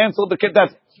 right? We canceled the kid. So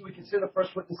we consider the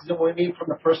first witnesses and what we mean from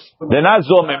the first. They're not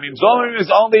zomimim. Zomimim is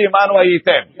only Immanuel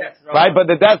Yitem. Yes, right? But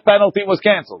the death penalty was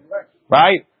canceled.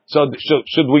 Right? So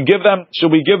should we give the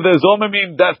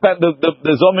zomimim the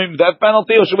zomimim death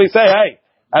penalty, or should we say, hey,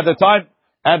 at that time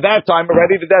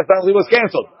already the death penalty was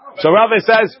canceled? So Ravi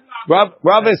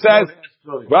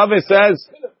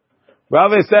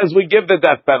says we give the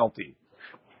death penalty.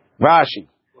 Rashi.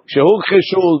 Shehu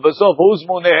chishul v'sof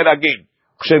huzmu ne'eragim.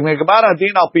 Shemegmar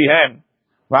adin al pihem.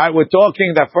 Right? We're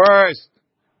talking that first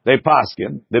they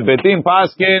paskin. The betim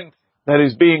paskin that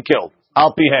is being killed.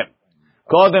 Al pihem.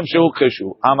 Kodem shehu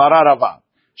chishu. Amara Rava.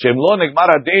 Shem lo negmar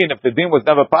adin. If the din was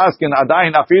never paskin,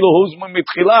 adayin afilu huzmu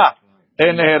mitchila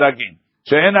en ne'eragim.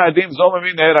 She'en adin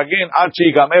zomim ne'eragim ad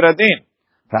she'igamer adin.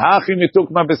 V'hachi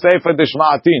mitukma b'sefer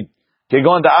deshma'atin.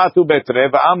 Kegon da'atu betre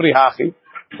v'amri hachi.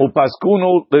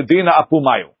 Upaskunu ledina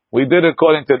apumayu. We did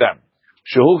according to them.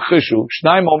 Shehu chishu.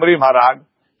 Shnaim omrim harag.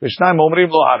 V'shnaim omrim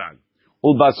lo harag.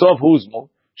 Ulbasof huzmu.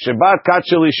 Shebat kat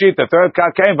shelishit. The third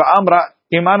kat came. V'amra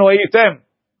imanu yitem.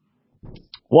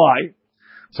 Why?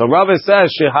 So Rava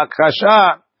says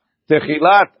shehakasha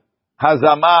techilat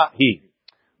hazama hi.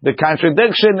 The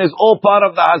contradiction is all part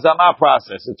of the hazama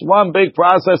process. It's one big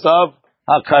process of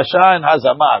hakasha and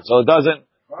hazama. So it doesn't.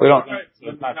 We don't.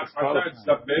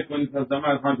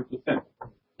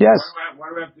 Yes. Why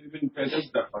do we have to even pay this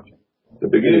stuff? The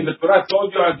beginning, the Torah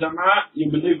told you Hazama, you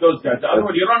believe those guys.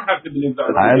 Otherwise, you don't have to believe those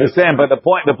guys. I understand, but the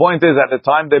point is, at the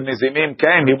time the Mizimim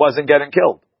came, he wasn't getting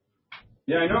killed.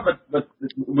 Yeah, I know, but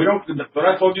we don't. The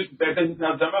Torah told you to pay attention to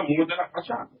Hazama more than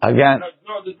Hakasha. Again,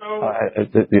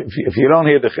 if you don't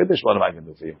hear the Chiddush, what am I going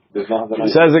to do for you?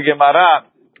 It says the Gemara.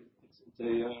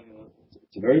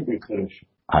 It's a very big Chiddush.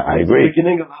 I It's agree. the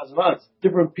beginning of Hazmat.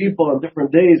 Different people on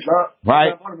different days, not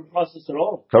part of the process at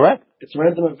all. Correct. It's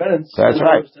random events. That's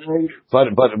right.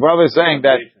 But Rabbi is saying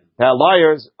that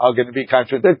liars are going to be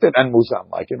contradicted and musam.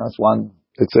 Like, it's one.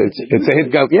 It's a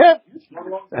hit go. Yeah.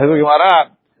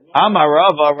 Amar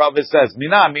Rava. Rava says,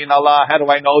 Mina min Allah. How do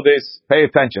I know this? Pay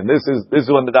attention. This is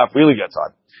when the daf really gets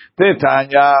hard.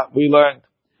 Titanya, we learned.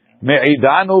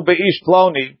 Me'idanu be'ish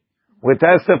ploni. We're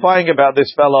testifying about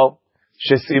this fellow.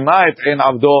 Shesima et ein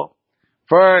avdo.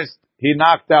 First, he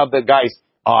knocked out the guy's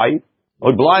eye,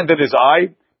 or blinded his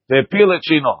eye. They peel it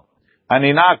chino, and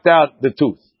he knocked out the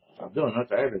tooth.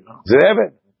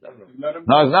 Zevet.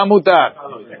 No, it's not mutar.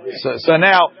 So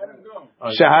now,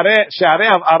 Shahareh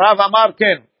of Arav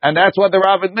Amarkin, and that's what the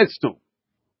Rav admits to.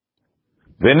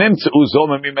 V'nimtzu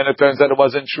zomim, and it turns out it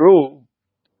wasn't true.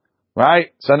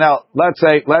 Right? So now, let's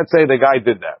say the guy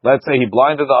did that. Let's say he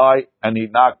blinded the eye and he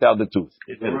knocked out the tooth.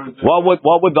 What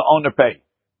would the owner pay?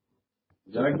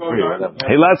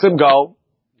 He lets him go,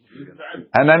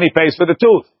 and then he pays for the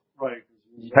tooth.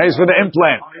 Pays for the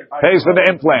implant. Pays for the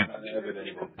implant.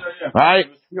 Right?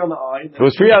 It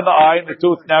was free on the eye and the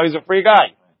tooth. Now he's a free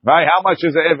guy. Right? How much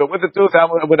is it? With the tooth, how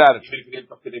much without it?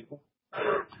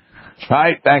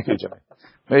 Right? Thank you, Jimmy.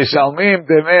 Mishalmim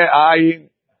demei ayin.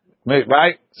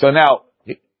 Right? So now,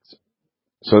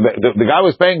 the guy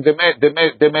was paying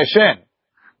demeshen.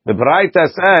 The Braita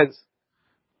says,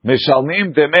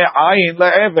 Mishalmim demei ayin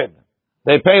le'eved.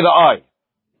 They pay the eye.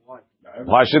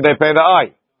 Why should they pay the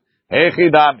eye?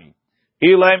 Hechidami.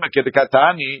 If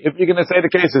you're going to say the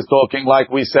case is talking like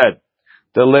we said,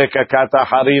 the leka kata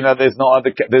harina, there's no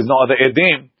other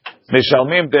edim.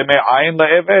 Mishalmim demei ayin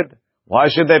le'eved. Why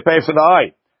should they pay for the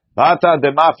eye? Bata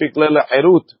demafik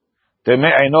le'erut. Does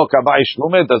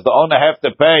the owner have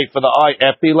to pay for the eye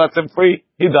after he lets him free?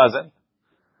 He doesn't.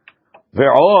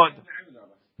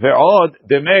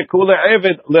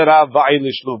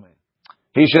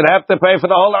 He should have to pay for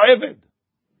the whole Evid.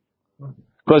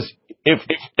 Because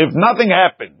if nothing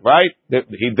happened, right?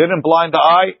 He didn't blind the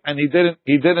eye and he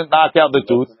didn't knock out the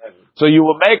tooth. So you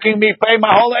were making me pay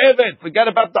my whole Evid. Forget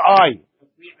about the eye.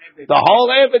 The whole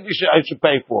Evid I should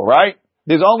pay for, right?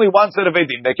 There's only one set of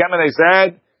Edim. They came and they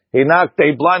said, he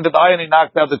blinded the eye and he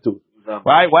knocked out the tooth.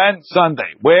 Right? When?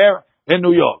 Sunday. Where? In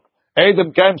New York.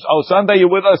 Adam came, Sunday you're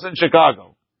with us in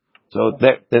Chicago. So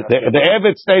the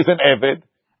Evid stays in Evid,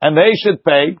 and they should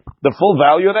pay the full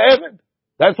value of the Evid.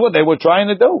 That's what they were trying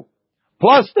to do.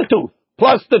 Plus the tooth.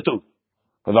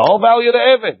 For the whole value of the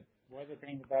Evid. Why are they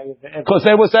paying the value of the Evid? Because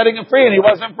they were setting him free and he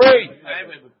wasn't free.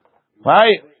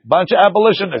 Right? Bunch of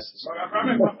abolitionists.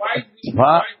 Why is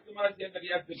somebody saying that he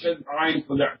has to pay the eye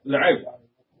for the Evid?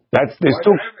 There's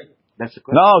two.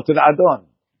 No, to the Adon.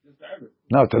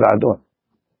 No, to the Adon.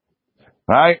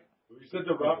 Right? You said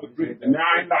the Rav agreed. And now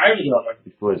the Evid.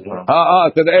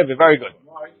 To the Evid. Very good.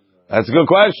 That's a good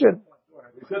question.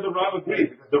 You said the Rav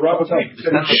agreed. The Rav agreed.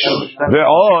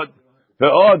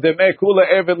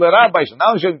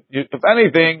 Now, if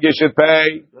anything, you should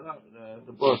pay.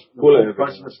 The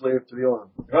person is slave to the owner.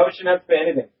 Rabbi shouldn't have to pay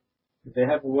anything.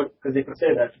 Because they could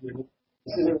say that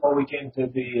this isn't what we came to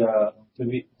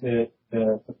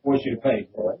force you to pay.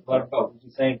 What about?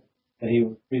 He's saying that he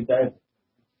was free to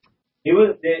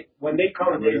when they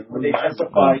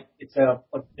testify,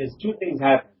 there's two things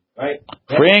happen, right?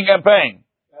 Freeing and paying.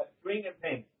 Freeing and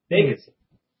paying. They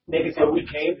could say we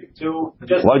came to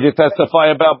just. What did you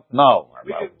testify about? No.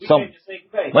 We can just say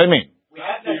pay. What do you mean?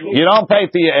 You don't pay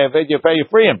to your Evid, you pay, you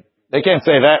free him. They can't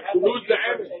say that.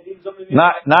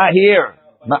 Not here.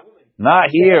 Not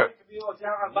here.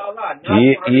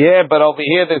 Yeah, but over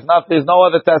here there's no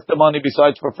other testimony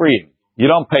besides for freeing. You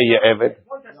don't pay your Evid.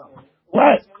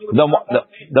 Right.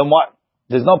 Then what?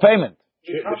 There's no payment.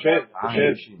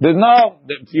 There's no.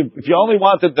 If you only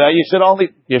wanted that, you should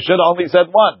only said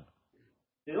one.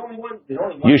 There's only one.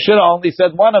 You should have only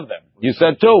said one of them. You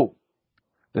said two.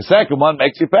 The second one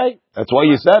makes you pay. That's why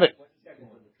you said it.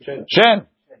 Shen.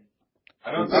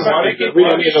 I don't know. Why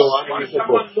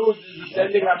someone loses the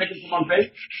sending and making someone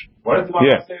pay? What does the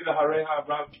Bible say the Hareha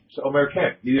Rav Omer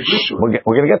Ken? We're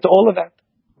going to get to all of that.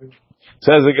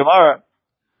 Says the Gemara,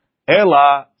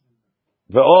 Ela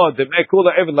ve'od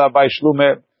demekula evla by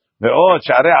shlumer ve'od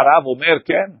sharei Rav Omer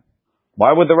Ken.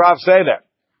 Why would the Rav say that?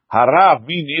 Harav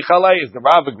mi nichalei, is the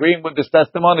Rav agreeing with this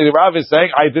testimony? The Rav is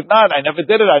saying, I did not, I never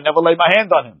did it, I never laid my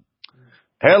hand on him.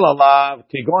 Ela la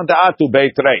kigon da'atu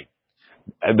beitrei.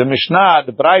 The Mishnah,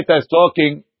 the Braita is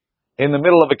talking in the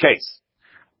middle of a case.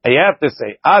 And you have to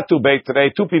say, Atu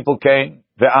Beitrei, two people came,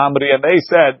 the Amri, and they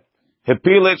said,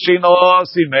 Hepilet shino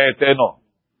simeteno.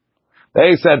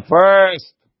 They said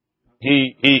first,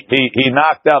 he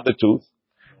knocked out the tooth,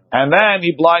 and then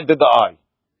he blinded the eye.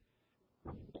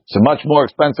 It's a much more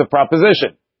expensive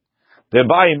proposition. The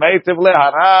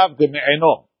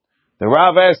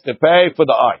Rav has to pay for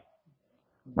the eye.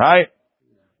 Right?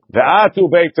 The Atu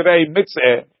Beitrei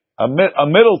Mitzeh, a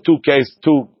middle two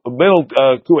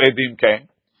Edim came.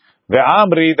 The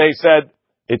Amri, they said,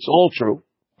 it's all true.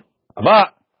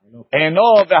 But,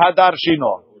 Eno v'hadar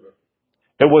shino.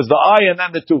 It was the eye and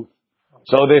then the tooth.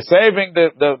 So they're saving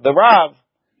the Rav,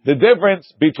 the difference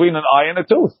between an eye and a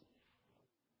tooth.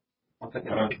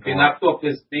 If he knocked off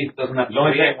his teeth, doesn't have to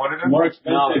pay. More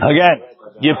expensive. Again,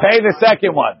 you pay the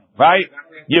second one, right?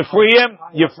 You free him,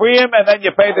 and then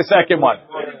you pay the second one.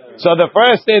 So the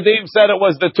first Edim said it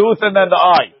was the tooth and then the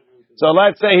eye. So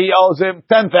let's say he owes him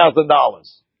 $10,000,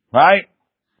 right?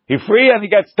 He free and he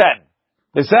gets 10.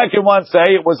 The second one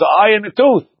say it was the eye and the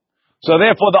tooth. So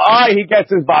therefore the eye he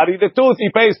gets his body, the tooth he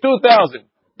pays $2,000.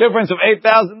 Difference of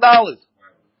 $8,000.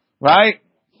 Right?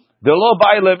 The lo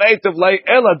by lemativ lay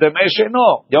ella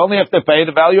demesheno. You only have to pay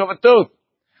the value of a tooth.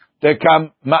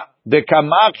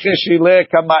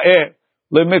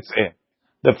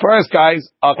 The first guys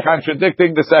are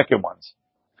contradicting the second ones.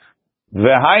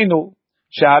 V'hainu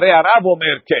sharei Rav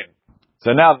omer ken.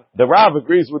 So now the Rav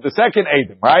agrees with the second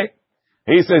Edim, right?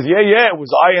 He says, yeah, it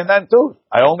was eye and then tooth.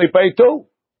 I only pay 2.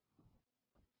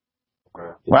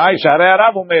 Right? Sharei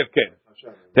Rav omer ken.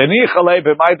 Tenichalei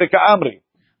b'mayde ka'amri.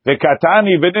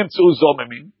 V'katani v'nimtzu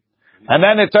zomimim. And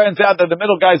then it turns out that the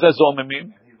middle guys are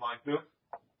zomimim. He's lying too?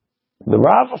 The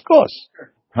Rav, of course.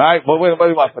 Right? What do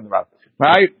you want from the Rav?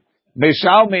 Right?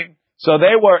 Mishalmim. So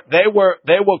they were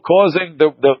causing the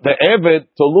Eved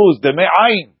to lose the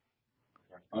me'ayin.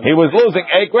 He was losing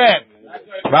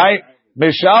 $8,000. Right?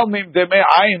 Mishalmim the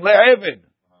me'ayin le'eved.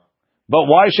 But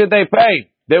why should they pay?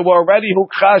 They were already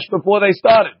hukchash before they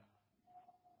started.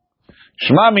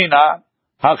 Shma mina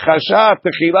hachasha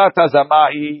techilat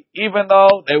hazamai. Even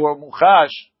though they were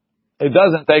muchash, it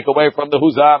doesn't take away from the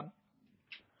huzam.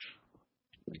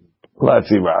 Let's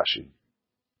see Rashi.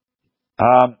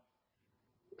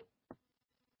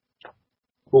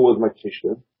 Who was my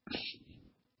teacher?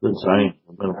 Good sign.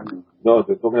 No,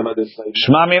 they're talking about this.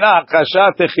 Shma mina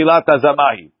hachasha techilat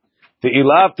hazamai.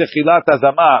 Te'ilav techilat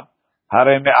hazamah.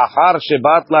 Hare me'achar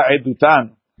shebat la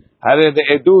edutan. Hare the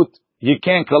edut, you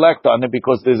can't collect on it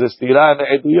because there's a stira in the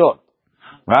eduyot.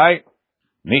 Right?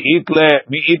 Mi'it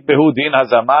behu din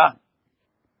hazamah.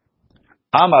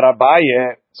 Amar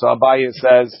Abaye. So Abaye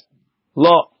says,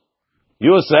 look,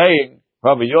 you're saying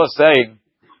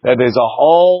that there's a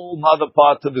whole other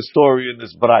part to the story in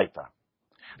this Braita.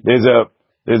 There's a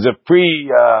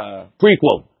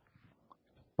prequel.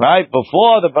 Right?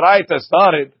 Before the Braita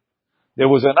started, there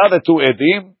was another 2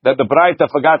 edim that the Braita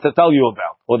forgot to tell you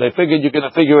about, or they figured you're going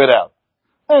to figure it out.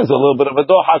 There's a little bit of a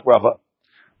dohak, Rava.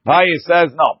 Abaye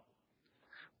says no.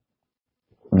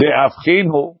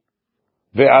 De'afchinhu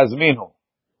ve'azminhu.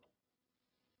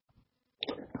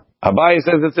 Abaye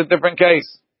says it's a different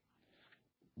case.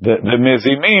 The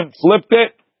mezimim flipped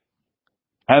it,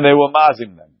 and they were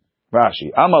mazim them.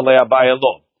 Rashi. Amalei Abaye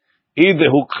lo.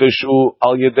 Idehu khishu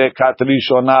al yedei kat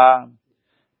rishona.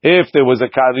 If there was a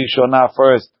kat rishona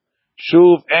first,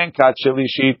 shuv en kat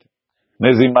shelishit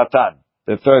mezimatan.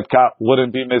 The third kat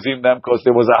wouldn't be mezim them because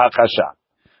there was a hakasha.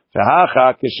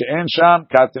 V'hacha kishe'en sham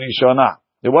kat rishona.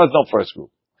 There was no first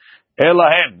group.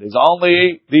 Elahem. There's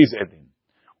only these edim.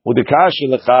 Udikashi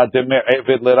lecha demer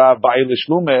eved lerav ba'il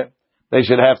shlume. They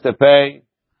should have to pay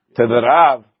to the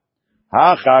Rav.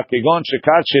 Hacha kegon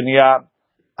shekat sheniya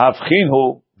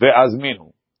avchinhu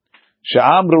ve'azminu.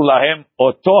 She'amru lahem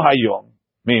oto hayom.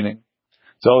 Meaning,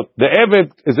 so the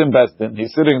Eved is in Besdin.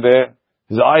 He's sitting there.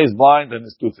 His eye is blind and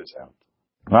his tooth is out.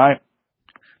 Right?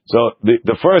 So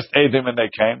the first Edim when they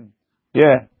came,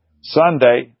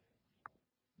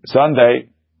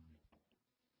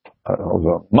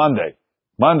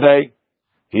 Monday,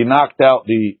 he knocked out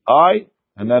the eye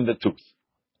and then the tooth.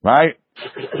 Right?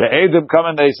 The Edim come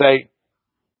and they say,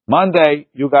 Monday,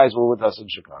 you guys were with us in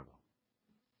Chicago.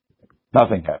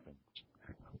 Nothing happened.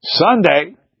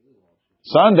 Sunday,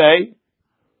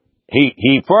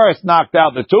 he first knocked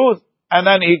out the tooth and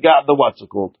then he got the what's it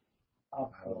called?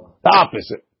 The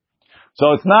opposite.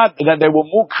 So it's not that they were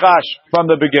mukhash from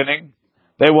the beginning.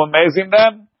 They were amazing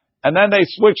them and then they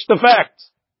switched the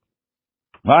facts.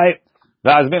 Right?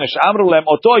 There was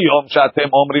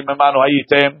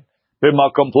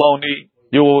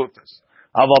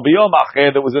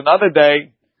another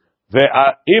day,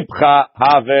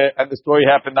 and the story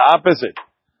happened the opposite.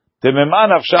 So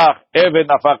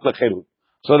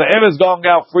the Eved is going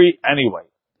out free anyway.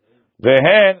 I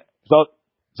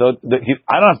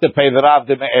don't have to pay the Rav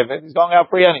the Eved. He's going out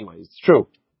free anyway. It's true.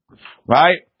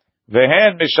 Right? They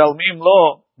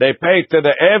pay to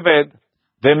the Eved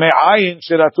V'me'ayin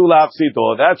shiratu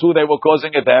la'afsito. That's who they were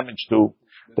causing a damage to.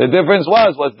 The difference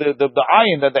was the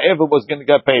ayin that the Evid was going to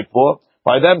get paid for.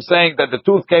 By them saying that the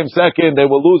tooth came second, they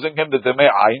were losing him the demei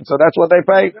ayin, so that's what they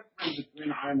paid.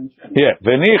 Yeah.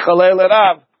 V'ni chalei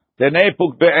l'Rav,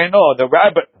 denepuk be'eno. The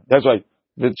rabbit, that's right.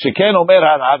 The Sheken Omer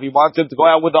Harav, he wants him to go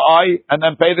out with the eye and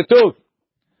then pay the tooth.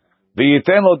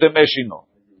 V'yiten lo demeshino.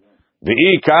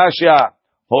 V'i kasha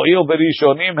ho'il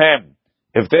berishonim hem.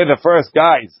 If they're the first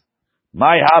guys,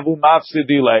 my havu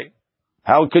mafsidile.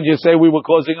 How could you say we were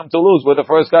causing them to lose? We're the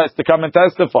first guys to come and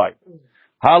testify.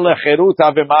 We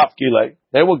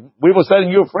were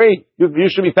setting you free. You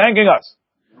should be thanking us.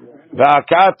 The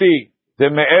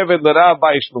Gemara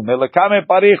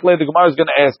is going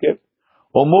to ask it.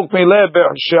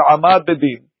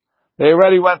 They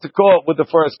already went to court with the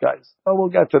first guys. Oh, we'll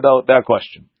get to that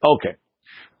question. Okay.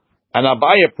 And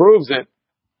Abaye proves it.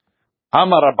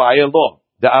 Amar Abaye lo.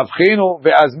 The avchinu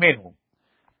ve'azminu.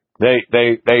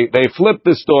 They flipped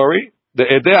the story. The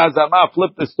Edei Hazama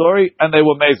flipped the story, and they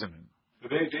were amazing him. So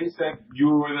they said you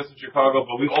were with us in Chicago,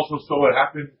 but we also saw what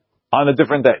happened on a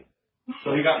different day.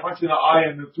 So he got punched in the eye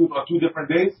and the tooth on 2 different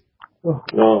days?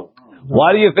 No.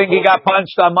 Why do you think he got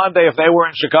punched on Monday if they were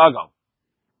in Chicago?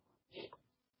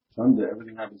 Sunday,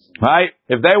 everything happens. Right?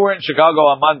 If they were in Chicago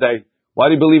on Monday, why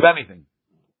do you believe anything?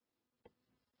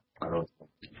 I don't know.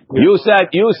 You said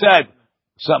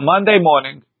Monday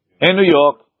morning in New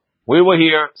York, we were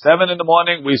here, 7 in the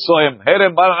morning, we saw him hit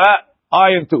him,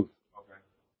 eye and tooth. Okay.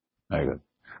 Very good.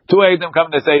 2 a.m.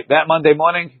 come to say, that Monday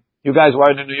morning, you guys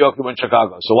weren't in New York, you were in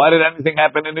Chicago. So why did anything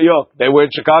happen in New York? They were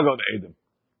in Chicago, the Edom.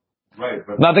 Right.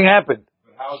 But nothing happened.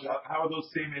 But how are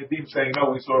those same Edim saying, no,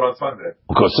 we saw it on Sunday?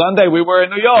 Because Sunday we were in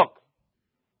New York.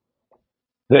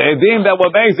 The Edim that were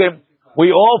amazing,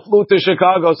 we all flew to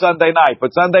Chicago Sunday night,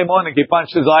 but Sunday morning he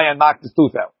punched his eye and knocked his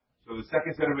tooth out. So the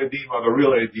second set of Edim are the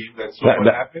real Edim that saw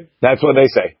what happened? That's what they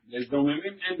say. There's no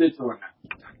women and there's no what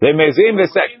happened. They mezim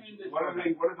the second. What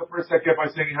is the first set get by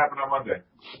saying it happened on Monday?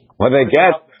 What they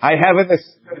get? I haven't the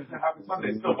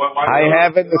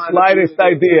slightest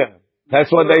idea.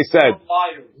 That's what they said.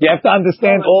 You have to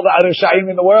understand all the Arishayim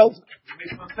in the world. It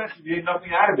makes no sense. You get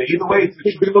nothing out of it. Either way, it's a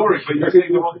true story, but you're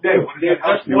saying the wrong day. If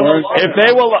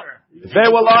they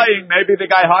were lying, maybe the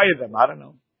guy hired them. I don't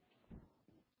know.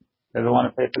 They don't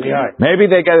want to pay for the eye. Maybe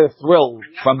they get a thrill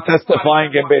from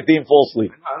testifying in Bedim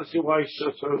falsely. I don't see why he's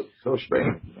so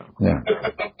strange. Yeah.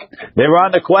 They were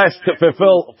on the quest to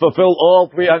fulfill all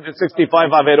 365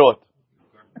 Averot.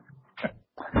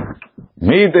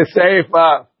 Meet the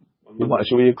Seifa.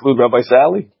 Should we include Rabbi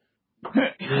Sally?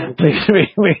 Meet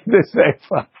the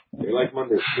Seifa. They like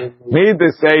Monday. Meet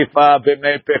the Seifa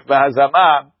b'mepech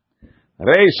v'hazama.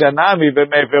 Reisha nami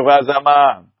b'mepech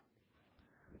v'hazama.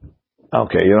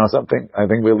 Okay, you know something? I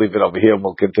think we'll leave it over here and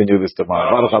we'll continue this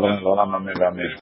tomorrow.